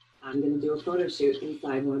I'm going to do a photo shoot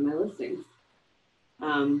inside one of my listings.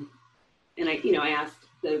 And I asked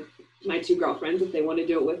my two girlfriends if they want to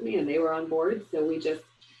do it with me, and they were on board. So we just,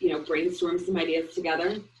 brainstormed some ideas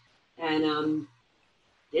together and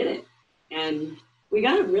did it. And we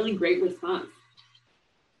got a really great response.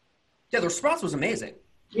 Yeah, the response was amazing.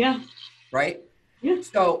 Yeah. Right? Yeah.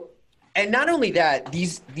 So, and not only that,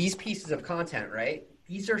 these pieces of content, right?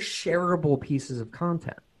 These are shareable pieces of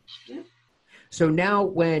content. Yeah. So now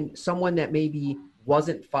when someone that maybe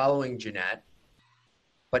wasn't following Jeanette,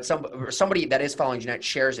 but somebody that is following Jeanette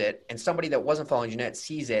shares it, and somebody that wasn't following Jeanette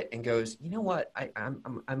sees it and goes, you know what?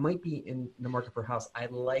 I might be in the market for a house. I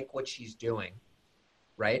like what she's doing,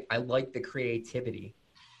 right? I like the creativity.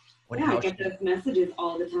 I get those messages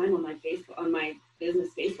all the time on my business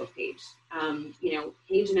Facebook page.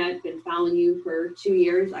 Hey Jeanette, been following you for 2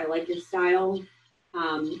 years. I like your style.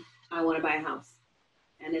 I want to buy a house,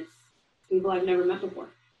 and it's people I've never met before.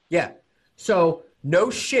 Yeah. So no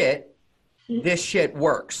shit. This shit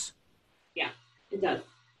works. Yeah, it does.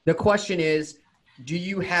 The question is, do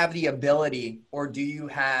you have the ability or do you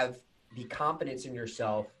have the confidence in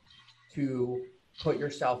yourself to put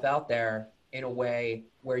yourself out there in a way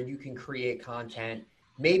where you can create content?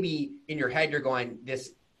 Maybe in your head, you're going,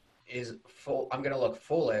 this is full. I'm going to look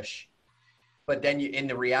foolish. But then in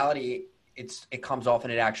the reality, it comes off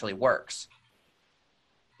and it actually works.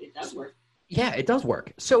 It does work. Yeah, it does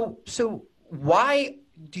work. So why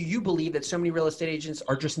do you believe that so many real estate agents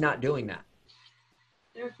are just not doing that?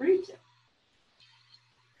 They're afraid to.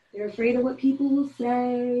 They're afraid of what people will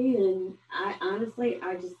say. And I honestly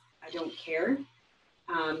don't care.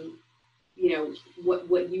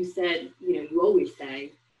 What you said, you always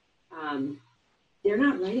say, they're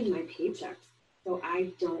not writing my paychecks. So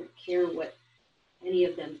I don't care what any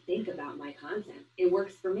of them think about my content. It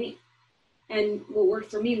works for me. And what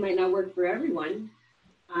works for me might not work for everyone.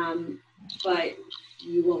 But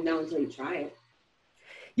you won't know until you try it.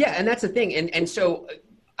 Yeah, and that's the thing. And so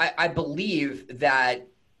I believe that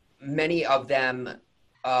many of them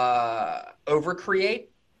overcreate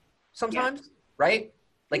sometimes, right?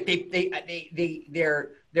 Like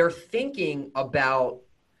they're thinking about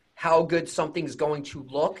how good something's going to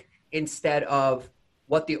look instead of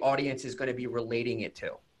what the audience is going to be relating it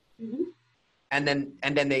to. Mm-hmm. And then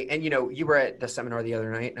you were at the seminar the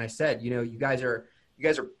other night, and I said, you guys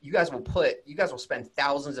will spend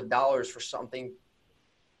thousands of dollars for something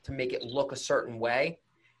to make it look a certain way,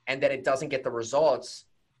 and then it doesn't get the results.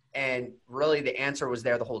 And really the answer was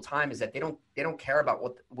there the whole time, is that they don't care about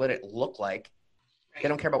what it looked like. Right. They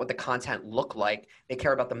don't care about what the content looked like. They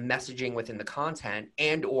care about the messaging within the content,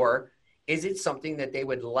 and or is it something that they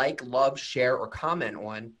would like, love, share, or comment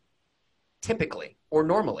on typically or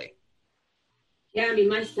normally? Yeah, I mean,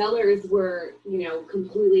 my sellers were,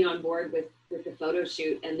 completely on board with the photo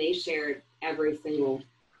shoot, and they shared every single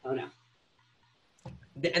photo.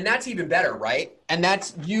 And that's even better, right? And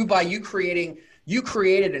that's you created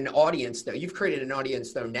an audience though. You've created an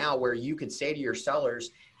audience though now where you could say to your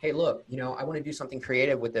sellers, hey, look, I want to do something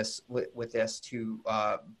creative with this to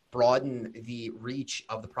broaden the reach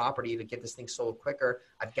of the property to get this thing sold quicker.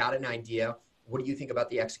 I've got an idea. What do you think about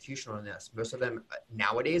the execution on this? Most of them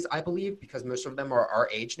nowadays, I believe, because most of them are our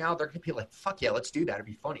age now, they're going to be like, fuck yeah, let's do that. It'd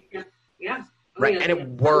be funny. Yeah. Oh, right. Yeah. And it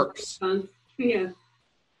works. Yeah.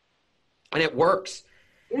 And it works.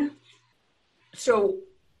 Yeah. So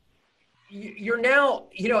you're now,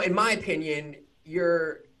 in my opinion,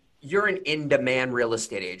 you're an in-demand real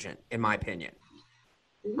estate agent, in my opinion,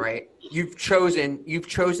 mm-hmm. right? You've chosen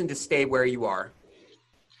to stay where you are.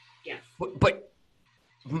 Yes. But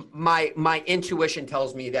my intuition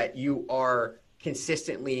tells me that you are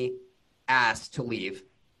consistently asked to leave.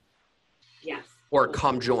 Yes. Or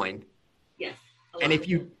come join. Yes. And if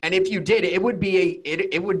you did, it would be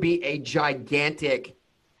a gigantic.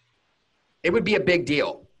 It would be a big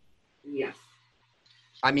deal. Yes.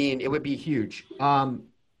 I mean, it would be huge. What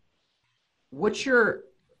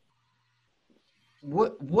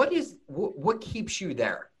keeps you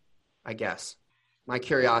there? I guess my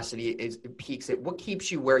curiosity piques it. What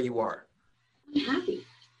keeps you where you are? I'm happy.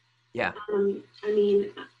 Yeah. I mean,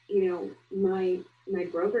 my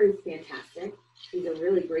broker is fantastic. He's a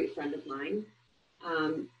really great friend of mine.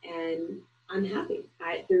 And I'm happy.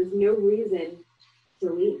 There's no reason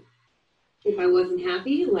to leave. If I wasn't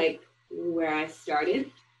happy, like where I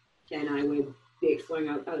started, then I would be exploring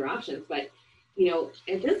other options. But, you know,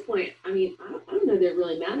 at this point, I mean, I don't know that it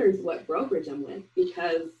really matters what brokerage I'm with,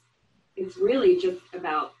 because it's really just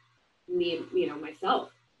about me, you know,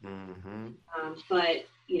 myself. Mm-hmm. But,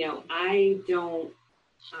 you know, I don't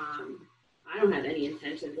have any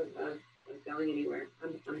intentions of going anywhere.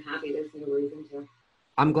 I'm happy. There's no reason to.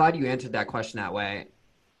 I'm glad you answered that question that way.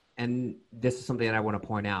 And this is something that I want to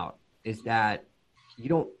point out, is that you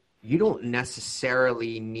don't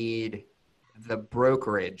necessarily need the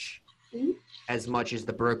brokerage as much as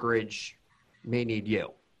the brokerage may need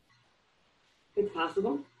you. It's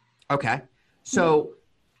possible. Okay. So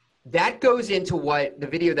that goes into what the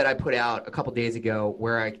video that I put out a couple days ago,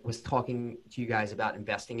 where I was talking to you guys about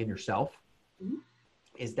investing in yourself,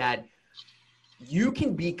 is that you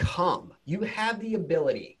have the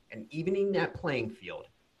ability, and evening that playing field,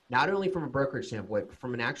 not only from a brokerage standpoint, but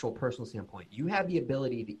from an actual personal standpoint, you have the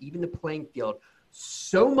ability to even the playing field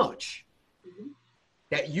so much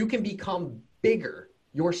that you can become bigger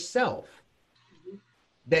yourself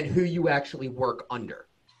than who you actually work under.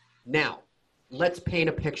 Now, let's paint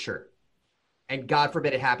a picture. And God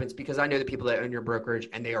forbid it happens, because I know the people that own your brokerage,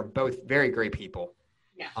 and they are both very great people.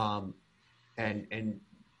 Yeah. And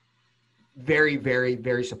very, very,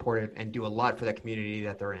 very supportive, and do a lot for that community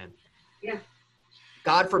that they're in. Yeah.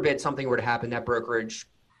 God forbid something were to happen, that brokerage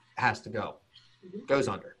has to go, goes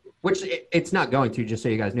under, which it's not going to, just so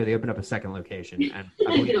you guys know. They opened up a second location. And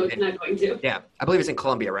I believe it's not going to. Yeah. I believe it's in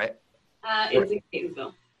Columbia, right? It's in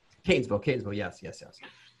Catonsville. Catonsville. Yes.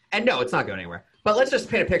 And no, it's not going anywhere. But let's just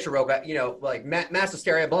paint a picture real quick, you know, like mass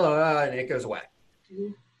hysteria, blah, blah, blah, and it goes away.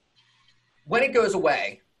 When it goes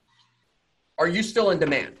away, are you still in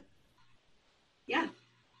demand? Yeah.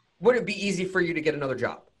 Would it be easy for you to get another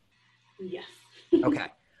job? Yes. Okay.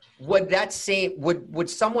 Would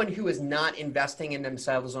someone who is not investing in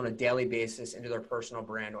themselves on a daily basis into their personal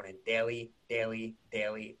brand on a daily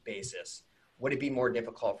basis, would it be more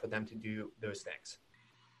difficult for them to do those things?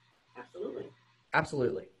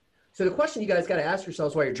 Absolutely. So the question you guys got to ask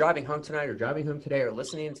yourselves while you're driving home tonight, or driving home today, or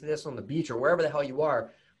listening to this on the beach, or wherever the hell you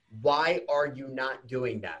are, why are you not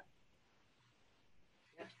doing that?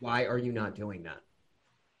 Why are you not doing that?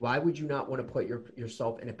 Why would you not want to put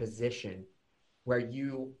yourself in a position where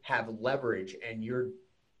you have leverage and you're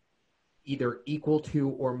either equal to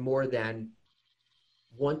or more than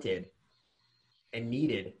wanted and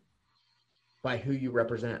needed by who you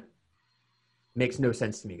represent? Makes no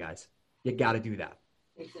sense to me, guys. You got to do that.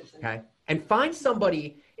 Makes sense. Okay. And find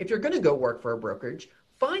somebody, if you're going to go work for a brokerage,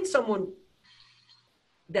 find someone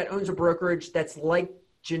that owns a brokerage that's like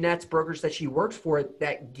Jeanette's brokerage that she works for,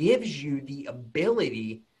 that gives you the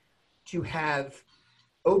ability to have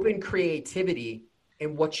open creativity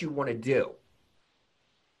in what you want to do.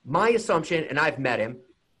 My assumption, and I've met him,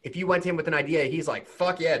 if you went to him with an idea, he's like,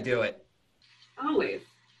 fuck yeah, do it. Always.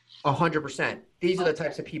 100%. These are the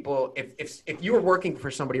types of people, if you are working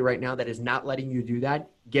for somebody right now that is not letting you do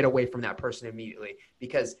that, get away from that person immediately,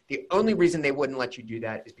 because the only reason they wouldn't let you do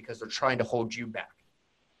that is because they're trying to hold you back.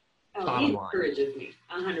 Oh, he encourages me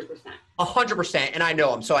 100%. 100%. And I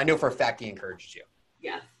know him, so I know for a fact he encourages you.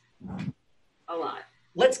 Yes. A lot.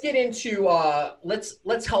 Let's get into,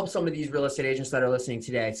 let's help some of these real estate agents that are listening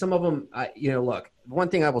today. Some of them, look, one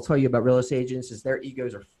thing I will tell you about real estate agents is their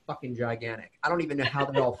egos are fucking gigantic. I don't even know how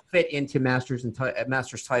they all fit into Masters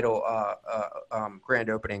title grand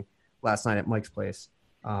opening last night at Mike's place.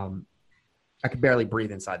 I could barely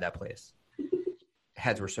breathe inside that place.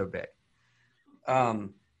 Heads were so big.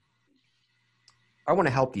 I want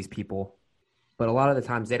to help these people, but a lot of the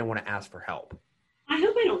times they don't want to ask for help. I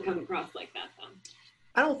hope I don't come across like that, though.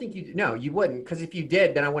 I don't think you wouldn't, because if you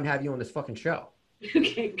did, then I wouldn't have you on this fucking show.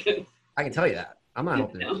 Okay, good. I can tell you that. I'm not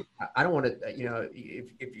helping. No. I don't want to,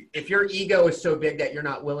 if your ego is so big that you're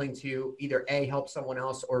not willing to either A, help someone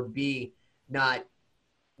else, or B, not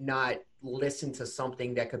listen to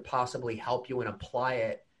something that could possibly help you and apply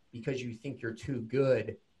it because you think you're too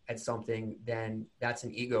good at something, then that's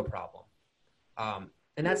an ego problem.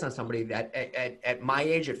 And that's not somebody that at my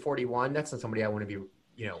age, at 41, that's not somebody I want to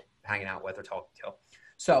be, hanging out with or talking to.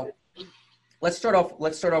 So let's start off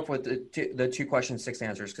with the 2 questions, 6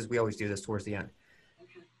 answers, because we always do this towards the end.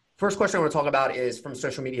 Okay. First question I want to talk about is from a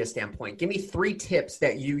social media standpoint. Give me 3 tips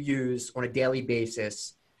that you use on a daily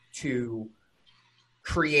basis to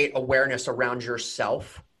create awareness around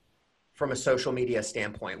yourself from a social media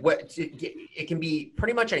standpoint. It can be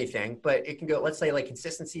pretty much anything, but it can go, let's say, like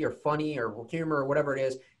consistency or funny or humor or whatever it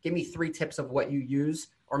is. Give me 3 tips of what you use,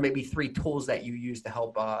 or maybe 3 tools that you use to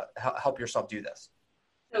help yourself do this.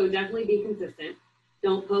 So definitely be consistent.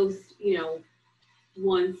 Don't post,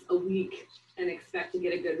 once a week and expect to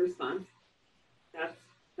get a good response. That's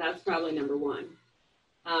That's probably number one.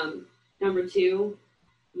 Number two,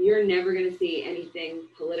 you're never going to see anything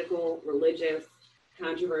political, religious,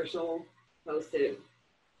 controversial posted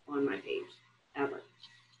on my page, ever.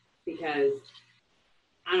 Because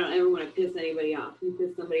I don't ever want to piss anybody off. You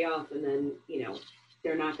piss somebody off and then,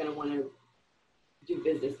 they're not going to want to do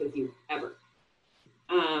business with you ever.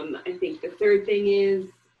 I think the third thing is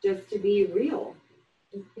just to be real.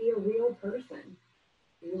 Just be a real person.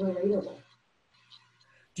 Be relatable.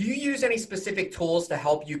 Do you use any specific tools to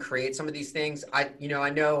help you create some of these things? I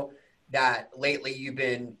know that lately you've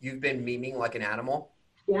been memeing like an animal.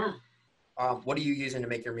 Yeah. What are you using to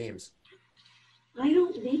make your memes? I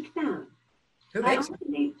don't make them. Who makes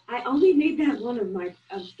them? I only made that one of my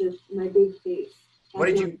big face. What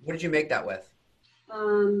did you make that with?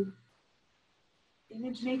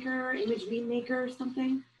 Image meme maker or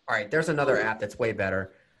something. All right, there's another app that's way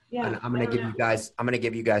better. Yeah. And I'm gonna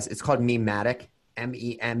give you guys. It's called Memematic.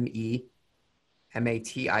 MEMEMATIC.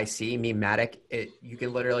 Memematic. You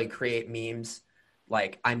can literally create memes,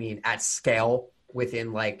 at scale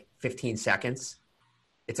within 15 seconds.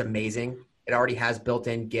 It's amazing. It already has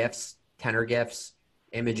built-in GIFs, tenor GIFs,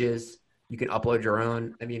 images. You can upload your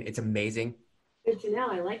own. It's amazing. Good to know.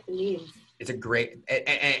 I like the memes. It's a great,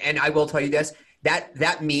 and I will tell you this,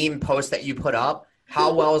 that meme post that you put up,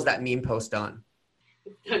 how well is that meme post done?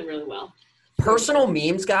 It's done really well. Personal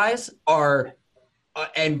memes, guys, are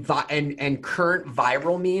and current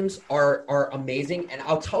viral memes are amazing. And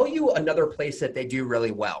I'll tell you another place that they do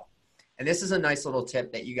really well. And this is a nice little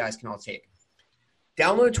tip that you guys can all take.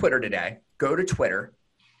 Download Twitter today, go to Twitter,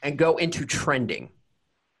 and go into trending.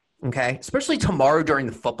 Okay? Especially tomorrow during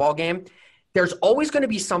the football game. There's always going to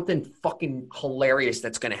be something fucking hilarious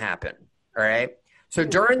that's going to happen. All right? So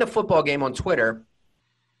during the football game on Twitter,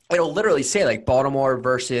 it'll literally say Baltimore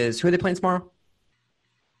versus, who are they playing tomorrow?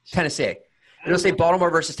 Tennessee. It'll say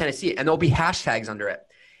Baltimore versus Tennessee, and there'll be hashtags under it.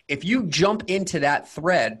 If you jump into that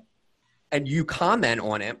thread and you comment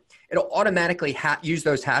on it, it'll automatically use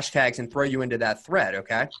those hashtags and throw you into that thread,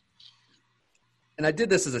 okay? And I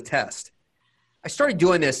did this as a test. I started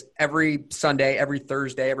doing this every Sunday, every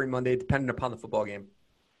Thursday, every Monday, depending upon the football game.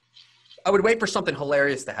 I would wait for something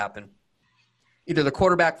hilarious to happen. Either the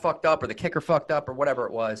quarterback fucked up or the kicker fucked up or whatever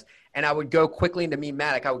it was. And I would go quickly into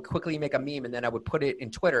Memematic. I would quickly make a meme, and then I would put it in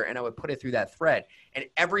Twitter, and I would put it through that thread. And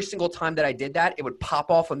every single time that I did that, it would pop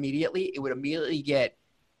off immediately. It would immediately get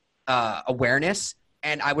awareness,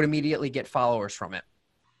 and I would immediately get followers from it.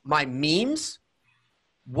 My memes,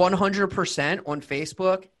 100% on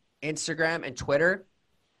Facebook, Instagram, and Twitter,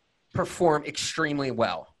 perform extremely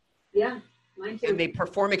well. Yeah. Mine too. And they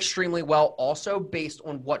perform extremely well also based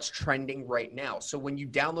on what's trending right now. So when you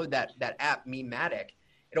download that app, Memematic,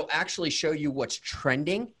 it'll actually show you what's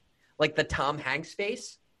trending, like the Tom Hanks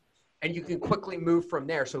face, and you can quickly move from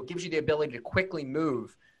there. So it gives you the ability to quickly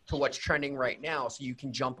move to what's trending right now so you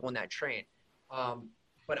can jump on that train.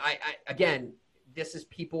 But I again, this is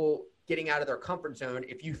people getting out of their comfort zone.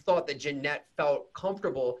 If you thought that Jeanette felt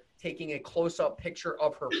comfortable taking a close-up picture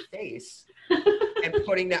of her face and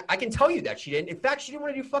putting that, I can tell you that she didn't. In fact, she didn't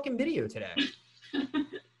want to do fucking video today.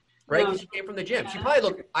 Right? Because she came from the gym. She probably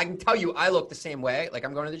looked, I can tell you, I look the same way.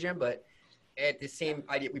 I'm going to the gym, but at the same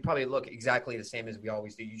idea, we probably look exactly the same as we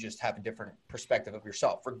always do. You just have a different perspective of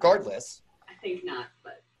yourself. Regardless. I think not,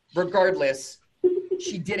 but. Regardless,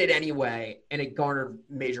 she did it anyway, and it garnered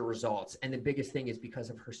major results. And the biggest thing is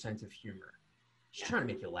because of her sense of humor. She's trying to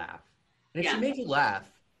make you laugh. And if she made you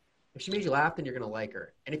laugh, then you're going to like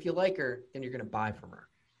her. And if you like her, then you're going to buy from her.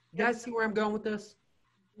 You guys see where I'm going with this?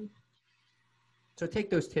 So take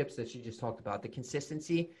those tips that she just talked about, the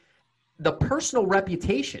consistency, the personal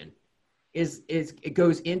reputation it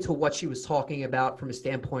goes into what she was talking about from a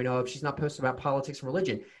standpoint of she's not posting about politics and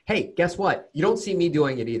religion. Hey, guess what? You don't see me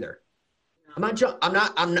doing it either. I'm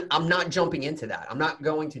not jumping into that. I'm not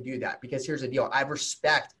going to do that because here's the deal. I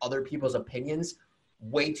respect other people's opinions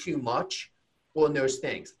way too much on those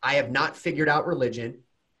things. I have not figured out religion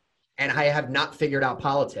and I have not figured out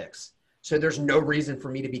politics. So there's no reason for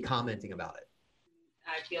me to be commenting about it.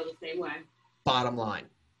 I feel the same way. Bottom line.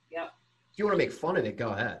 Yep. If you want to make fun of it,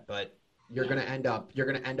 go ahead. But you're going to end up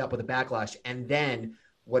with a backlash. And then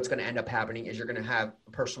what's going to end up happening is you're going to have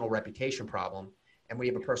a personal reputation problem. And when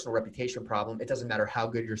you have a personal reputation problem, it doesn't matter how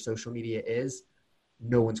good your social media is,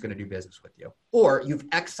 no one's going to do business with you. Or you've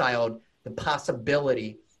exiled the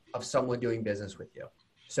possibility of someone doing business with you.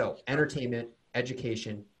 So entertainment,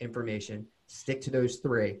 education, information, stick to those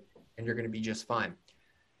three, and you're going to be just fine.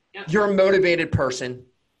 Yep. You're a motivated person,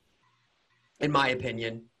 in my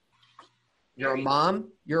opinion. You're a mom.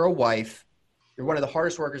 You're a wife. You're one of the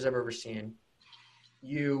hardest workers I've ever seen.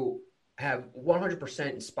 You have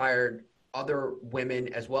 100% inspired other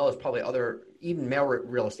women, as well as probably other, even male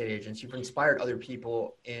real estate agents. You've inspired other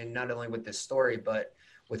people in not only with this story, but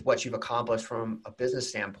with what you've accomplished from a business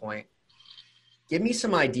standpoint. Give me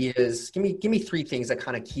some ideas. Give me 3 things that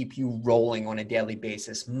kind of keep you rolling on a daily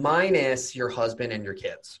basis, minus your husband and your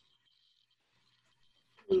kids.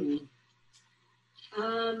 I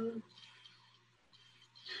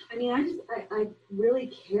mean, I really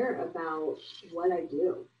care about what I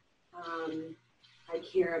do. I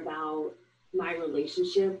care about my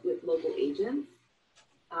relationship with local agents.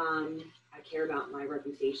 I care about my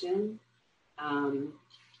reputation. I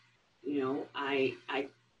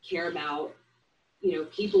care about,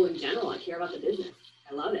 people in general. I care about the business.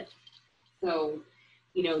 I love it. So,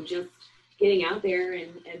 just getting out there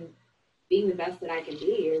and being the best that I can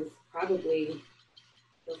be is probably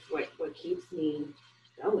just what keeps me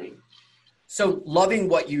going. So loving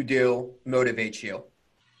what you do motivates you.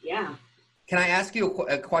 Yeah. Can I ask you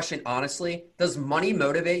a question honestly? Does money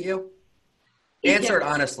motivate you? Answer it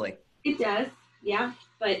honestly. It does. Yeah.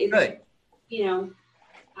 But it's good.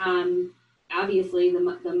 Obviously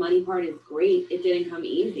the money part is great. It didn't come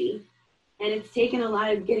easy. And it's taken a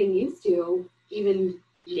lot of getting used to even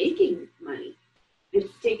making money.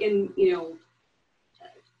 It's taken,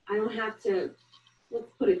 I don't have to, let's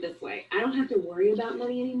put it this way. I don't have to worry about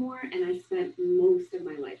money anymore. And I spent most of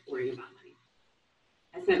my life worrying about money.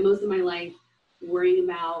 I spent most of my life worrying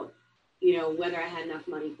about, whether I had enough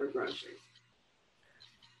money for groceries.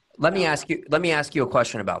 Let me ask you a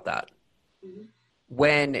question about that. Mm-hmm.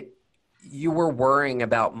 When you were worrying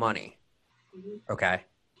about money, mm-hmm. Okay,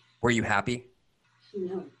 were you happy?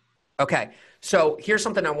 No. Okay, so here's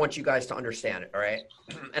something I want you guys to understand, all right?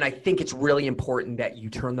 And I think it's really important that you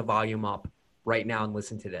turn the volume up right now and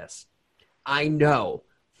listen to this. I know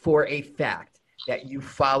for a fact that you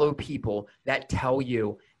follow people that tell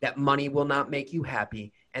you that money will not make you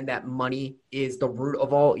happy and that money is the root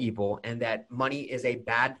of all evil and that money is a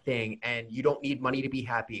bad thing and you don't need money to be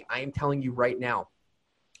happy. I am telling you right now,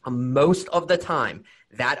 most of the time,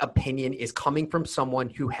 that opinion is coming from someone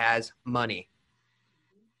who has money.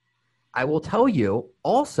 I will tell you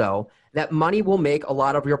also that money will make a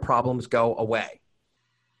lot of your problems go away.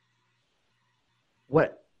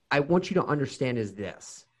 What I want you to understand is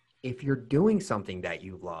this. If you're doing something that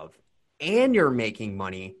you love and you're making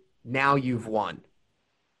money, now you've won.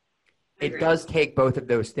 It does take both of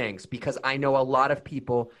those things because I know a lot of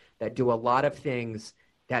people that do a lot of things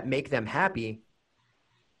that make them happy,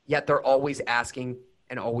 yet they're always asking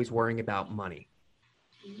and always worrying about money.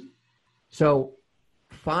 Mm-hmm. So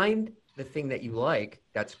find the thing that you like,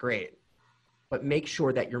 that's great, but make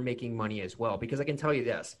sure that you're making money as well. Because I can tell you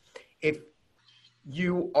this, if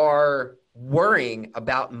you are worrying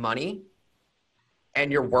about money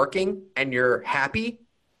and you're working and you're happy,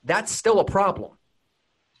 that's still a problem.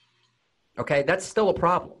 Okay, that's still a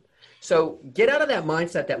problem. So get out of that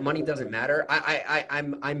mindset that money doesn't matter.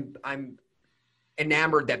 I'm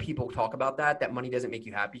enamored that people talk about that money doesn't make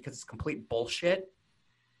you happy because it's complete bullshit.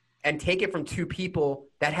 And take it from 2 people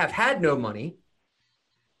that have had no money.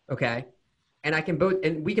 Okay, and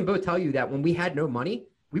we can both tell you that when we had no money,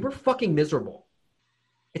 we were fucking miserable.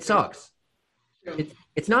 It sucks.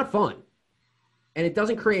 It's not fun. And it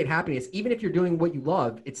doesn't create happiness. Even if you're doing what you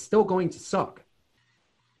love, it's still going to suck.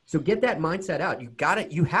 So get that mindset out.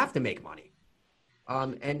 You have to make money.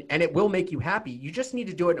 And it will make you happy. You just need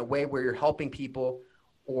to do it in a way where you're helping people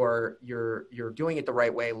or you're doing it the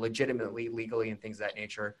right way, legitimately, legally, and things of that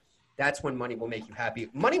nature. That's when money will make you happy.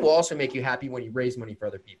 Money will also make you happy when you raise money for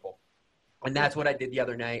other people. And that's what I did the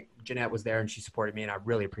other night. Jeanette was there and she supported me and I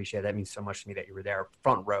really appreciate it. That means so much to me that you were there.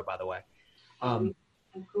 Front row, by the way. Of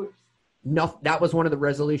course. That was one of the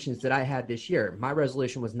resolutions that I had this year. My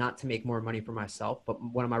resolution was not to make more money for myself, but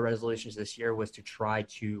one of my resolutions this year was to try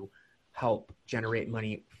to help generate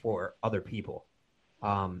money for other people.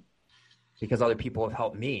 Because other people have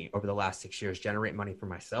helped me over the last 6 years generate money for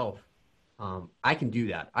myself. I can do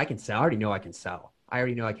that. I can sell. I already know I can sell. I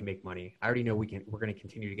already know I can make money. I already know we're going to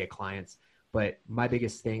continue to get clients. But my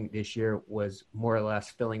biggest thing this year was more or less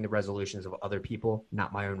filling the resolutions of other people,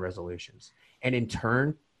 not my own resolutions. And in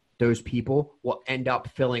turn, those people will end up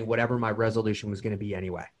filling whatever my resolution was going to be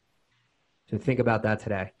anyway. So think about that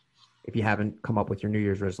today if you haven't come up with your New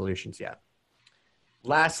Year's resolutions yet.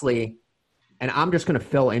 Lastly, and I'm just going to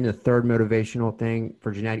fill in the third motivational thing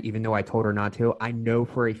for Jeanette, even though I told her not to. I know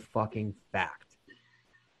for a fucking fact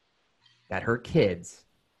that her kids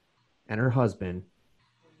and her husband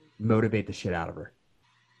motivate the shit out of her.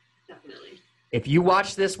 Definitely. If you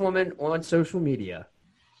watch this woman on social media,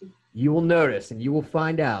 you will notice and you will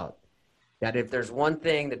find out that if there's one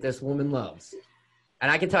thing that this woman loves,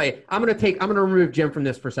 And I can tell you, I'm going to remove Jim from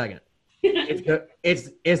this for a second.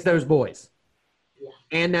 It's those boys. Yeah.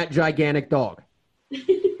 And that gigantic dog.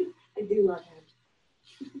 I do love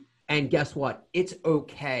him. And guess what? It's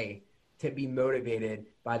okay to be motivated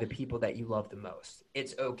by the people that you love the most.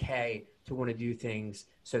 It's okay to want to do things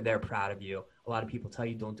so they're proud of you. A lot of people tell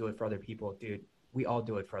you don't do it for other people. Dude, we all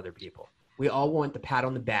do it for other people. We all want the pat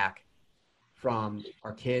on the back from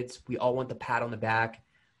our kids. We all want the pat on the back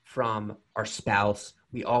from our spouse.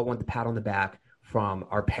 We all want the pat on the back from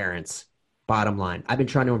our parents. Bottom line. I've been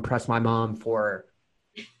trying to impress my mom for,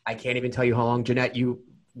 I can't even tell you how long. Jeanette, you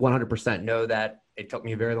 100% know that it took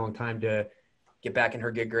me a very long time to get back in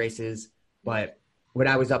her good graces. But when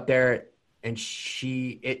I was up there and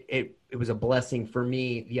it was a blessing for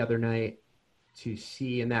me the other night to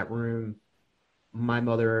see in that room my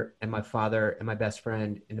mother and my father and my best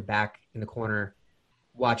friend in the back in the corner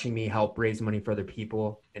watching me help raise money for other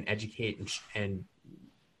people and educate and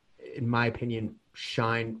in my opinion,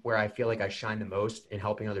 shine where I feel like I shine the most in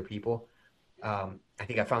helping other people. I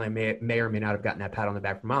think I finally may or may not have gotten that pat on the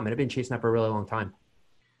back from Mom, and I've been chasing that for a really long time.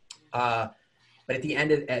 But at the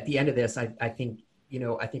end of this, I think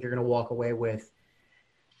you're going to walk away with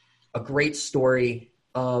a great story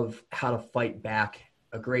of how to fight back,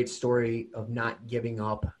 a great story of not giving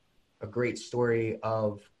up, a great story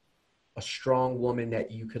of a strong woman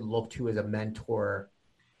that you could look to as a mentor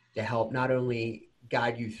to help not only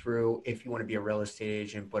guide you through if you want to be a real estate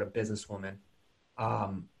agent, but a businesswoman,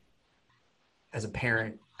 as a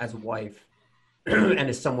parent, as a wife, and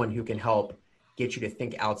as someone who can help get you to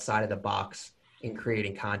think outside of the box in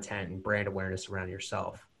creating content and brand awareness around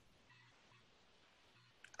yourself.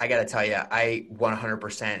 I got to tell you, I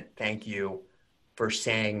 100% thank you for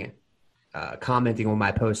commenting on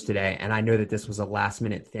my post today. And I know that this was a last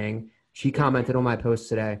minute thing. She commented on my post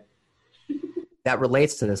today that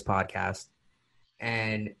relates to this podcast.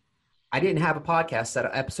 And I didn't have a podcast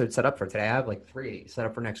episode set up for today. I have like 3 set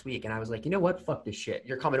up for next week. And I was like, you know what? Fuck this shit.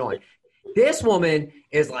 You're coming on. This woman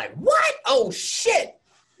is like, what? Oh shit.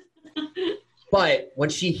 But when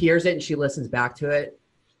she hears it and she listens back to it,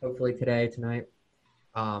 hopefully tonight,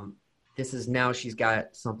 she's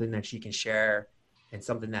got something that she can share and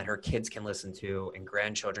something that her kids can listen to and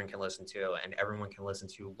grandchildren can listen to and everyone can listen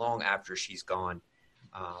to long after she's gone,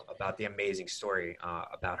 about the amazing story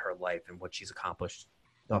about her life and what she's accomplished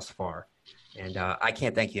thus far. And I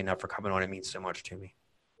can't thank you enough for coming on. It means so much to me.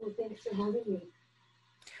 Well, thanks for having me.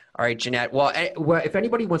 All right, Jeanette. Well, if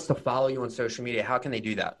anybody wants to follow you on social media, how can they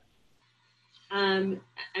do that?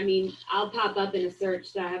 I'll pop up in a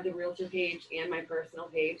search that I have the realtor page and my personal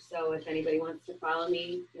page. So if anybody wants to follow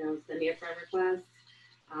me, send me a friend request,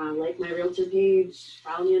 like my realtor page,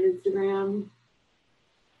 follow me on Instagram.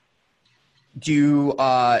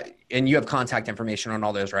 And you have contact information on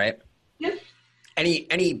all those, right? Yep.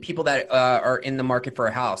 Any people that are in the market for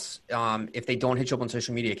a house, if they don't hit you up on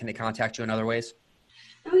social media, can they contact you in other ways?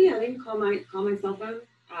 Oh yeah, they can call my cell phone.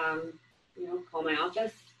 Call my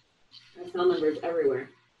office. My cell number is everywhere.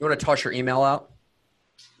 You want to toss your email out?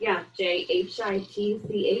 Yeah,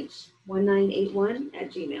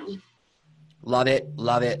 JHITCH1981@gmail. Love it.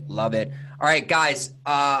 Love it. Love it. All right, guys,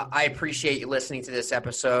 I appreciate you listening to this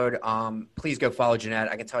episode. Please go follow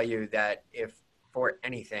Jeanette. I can tell you that if for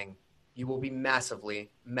anything, you will be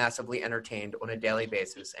massively, massively entertained on a daily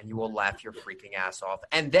basis, and you will laugh your freaking ass off.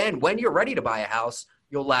 And then when you're ready to buy a house,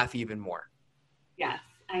 you'll laugh even more. Yes,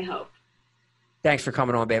 I hope. Thanks for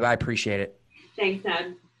coming on, babe. I appreciate it. Thanks,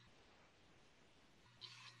 Ed.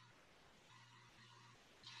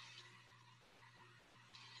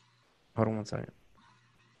 Hold on one second.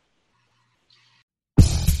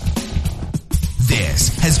 This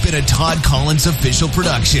has been a Todd Collins official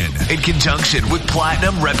production in conjunction with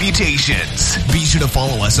Platinum Reputations. Be sure to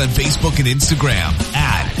follow us on Facebook and Instagram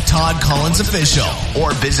at Todd Collins Official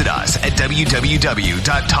or visit us at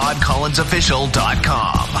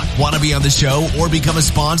www.toddcollinsofficial.com. Want to be on the show or become a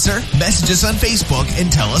sponsor? Message us on Facebook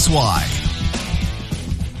and tell us why.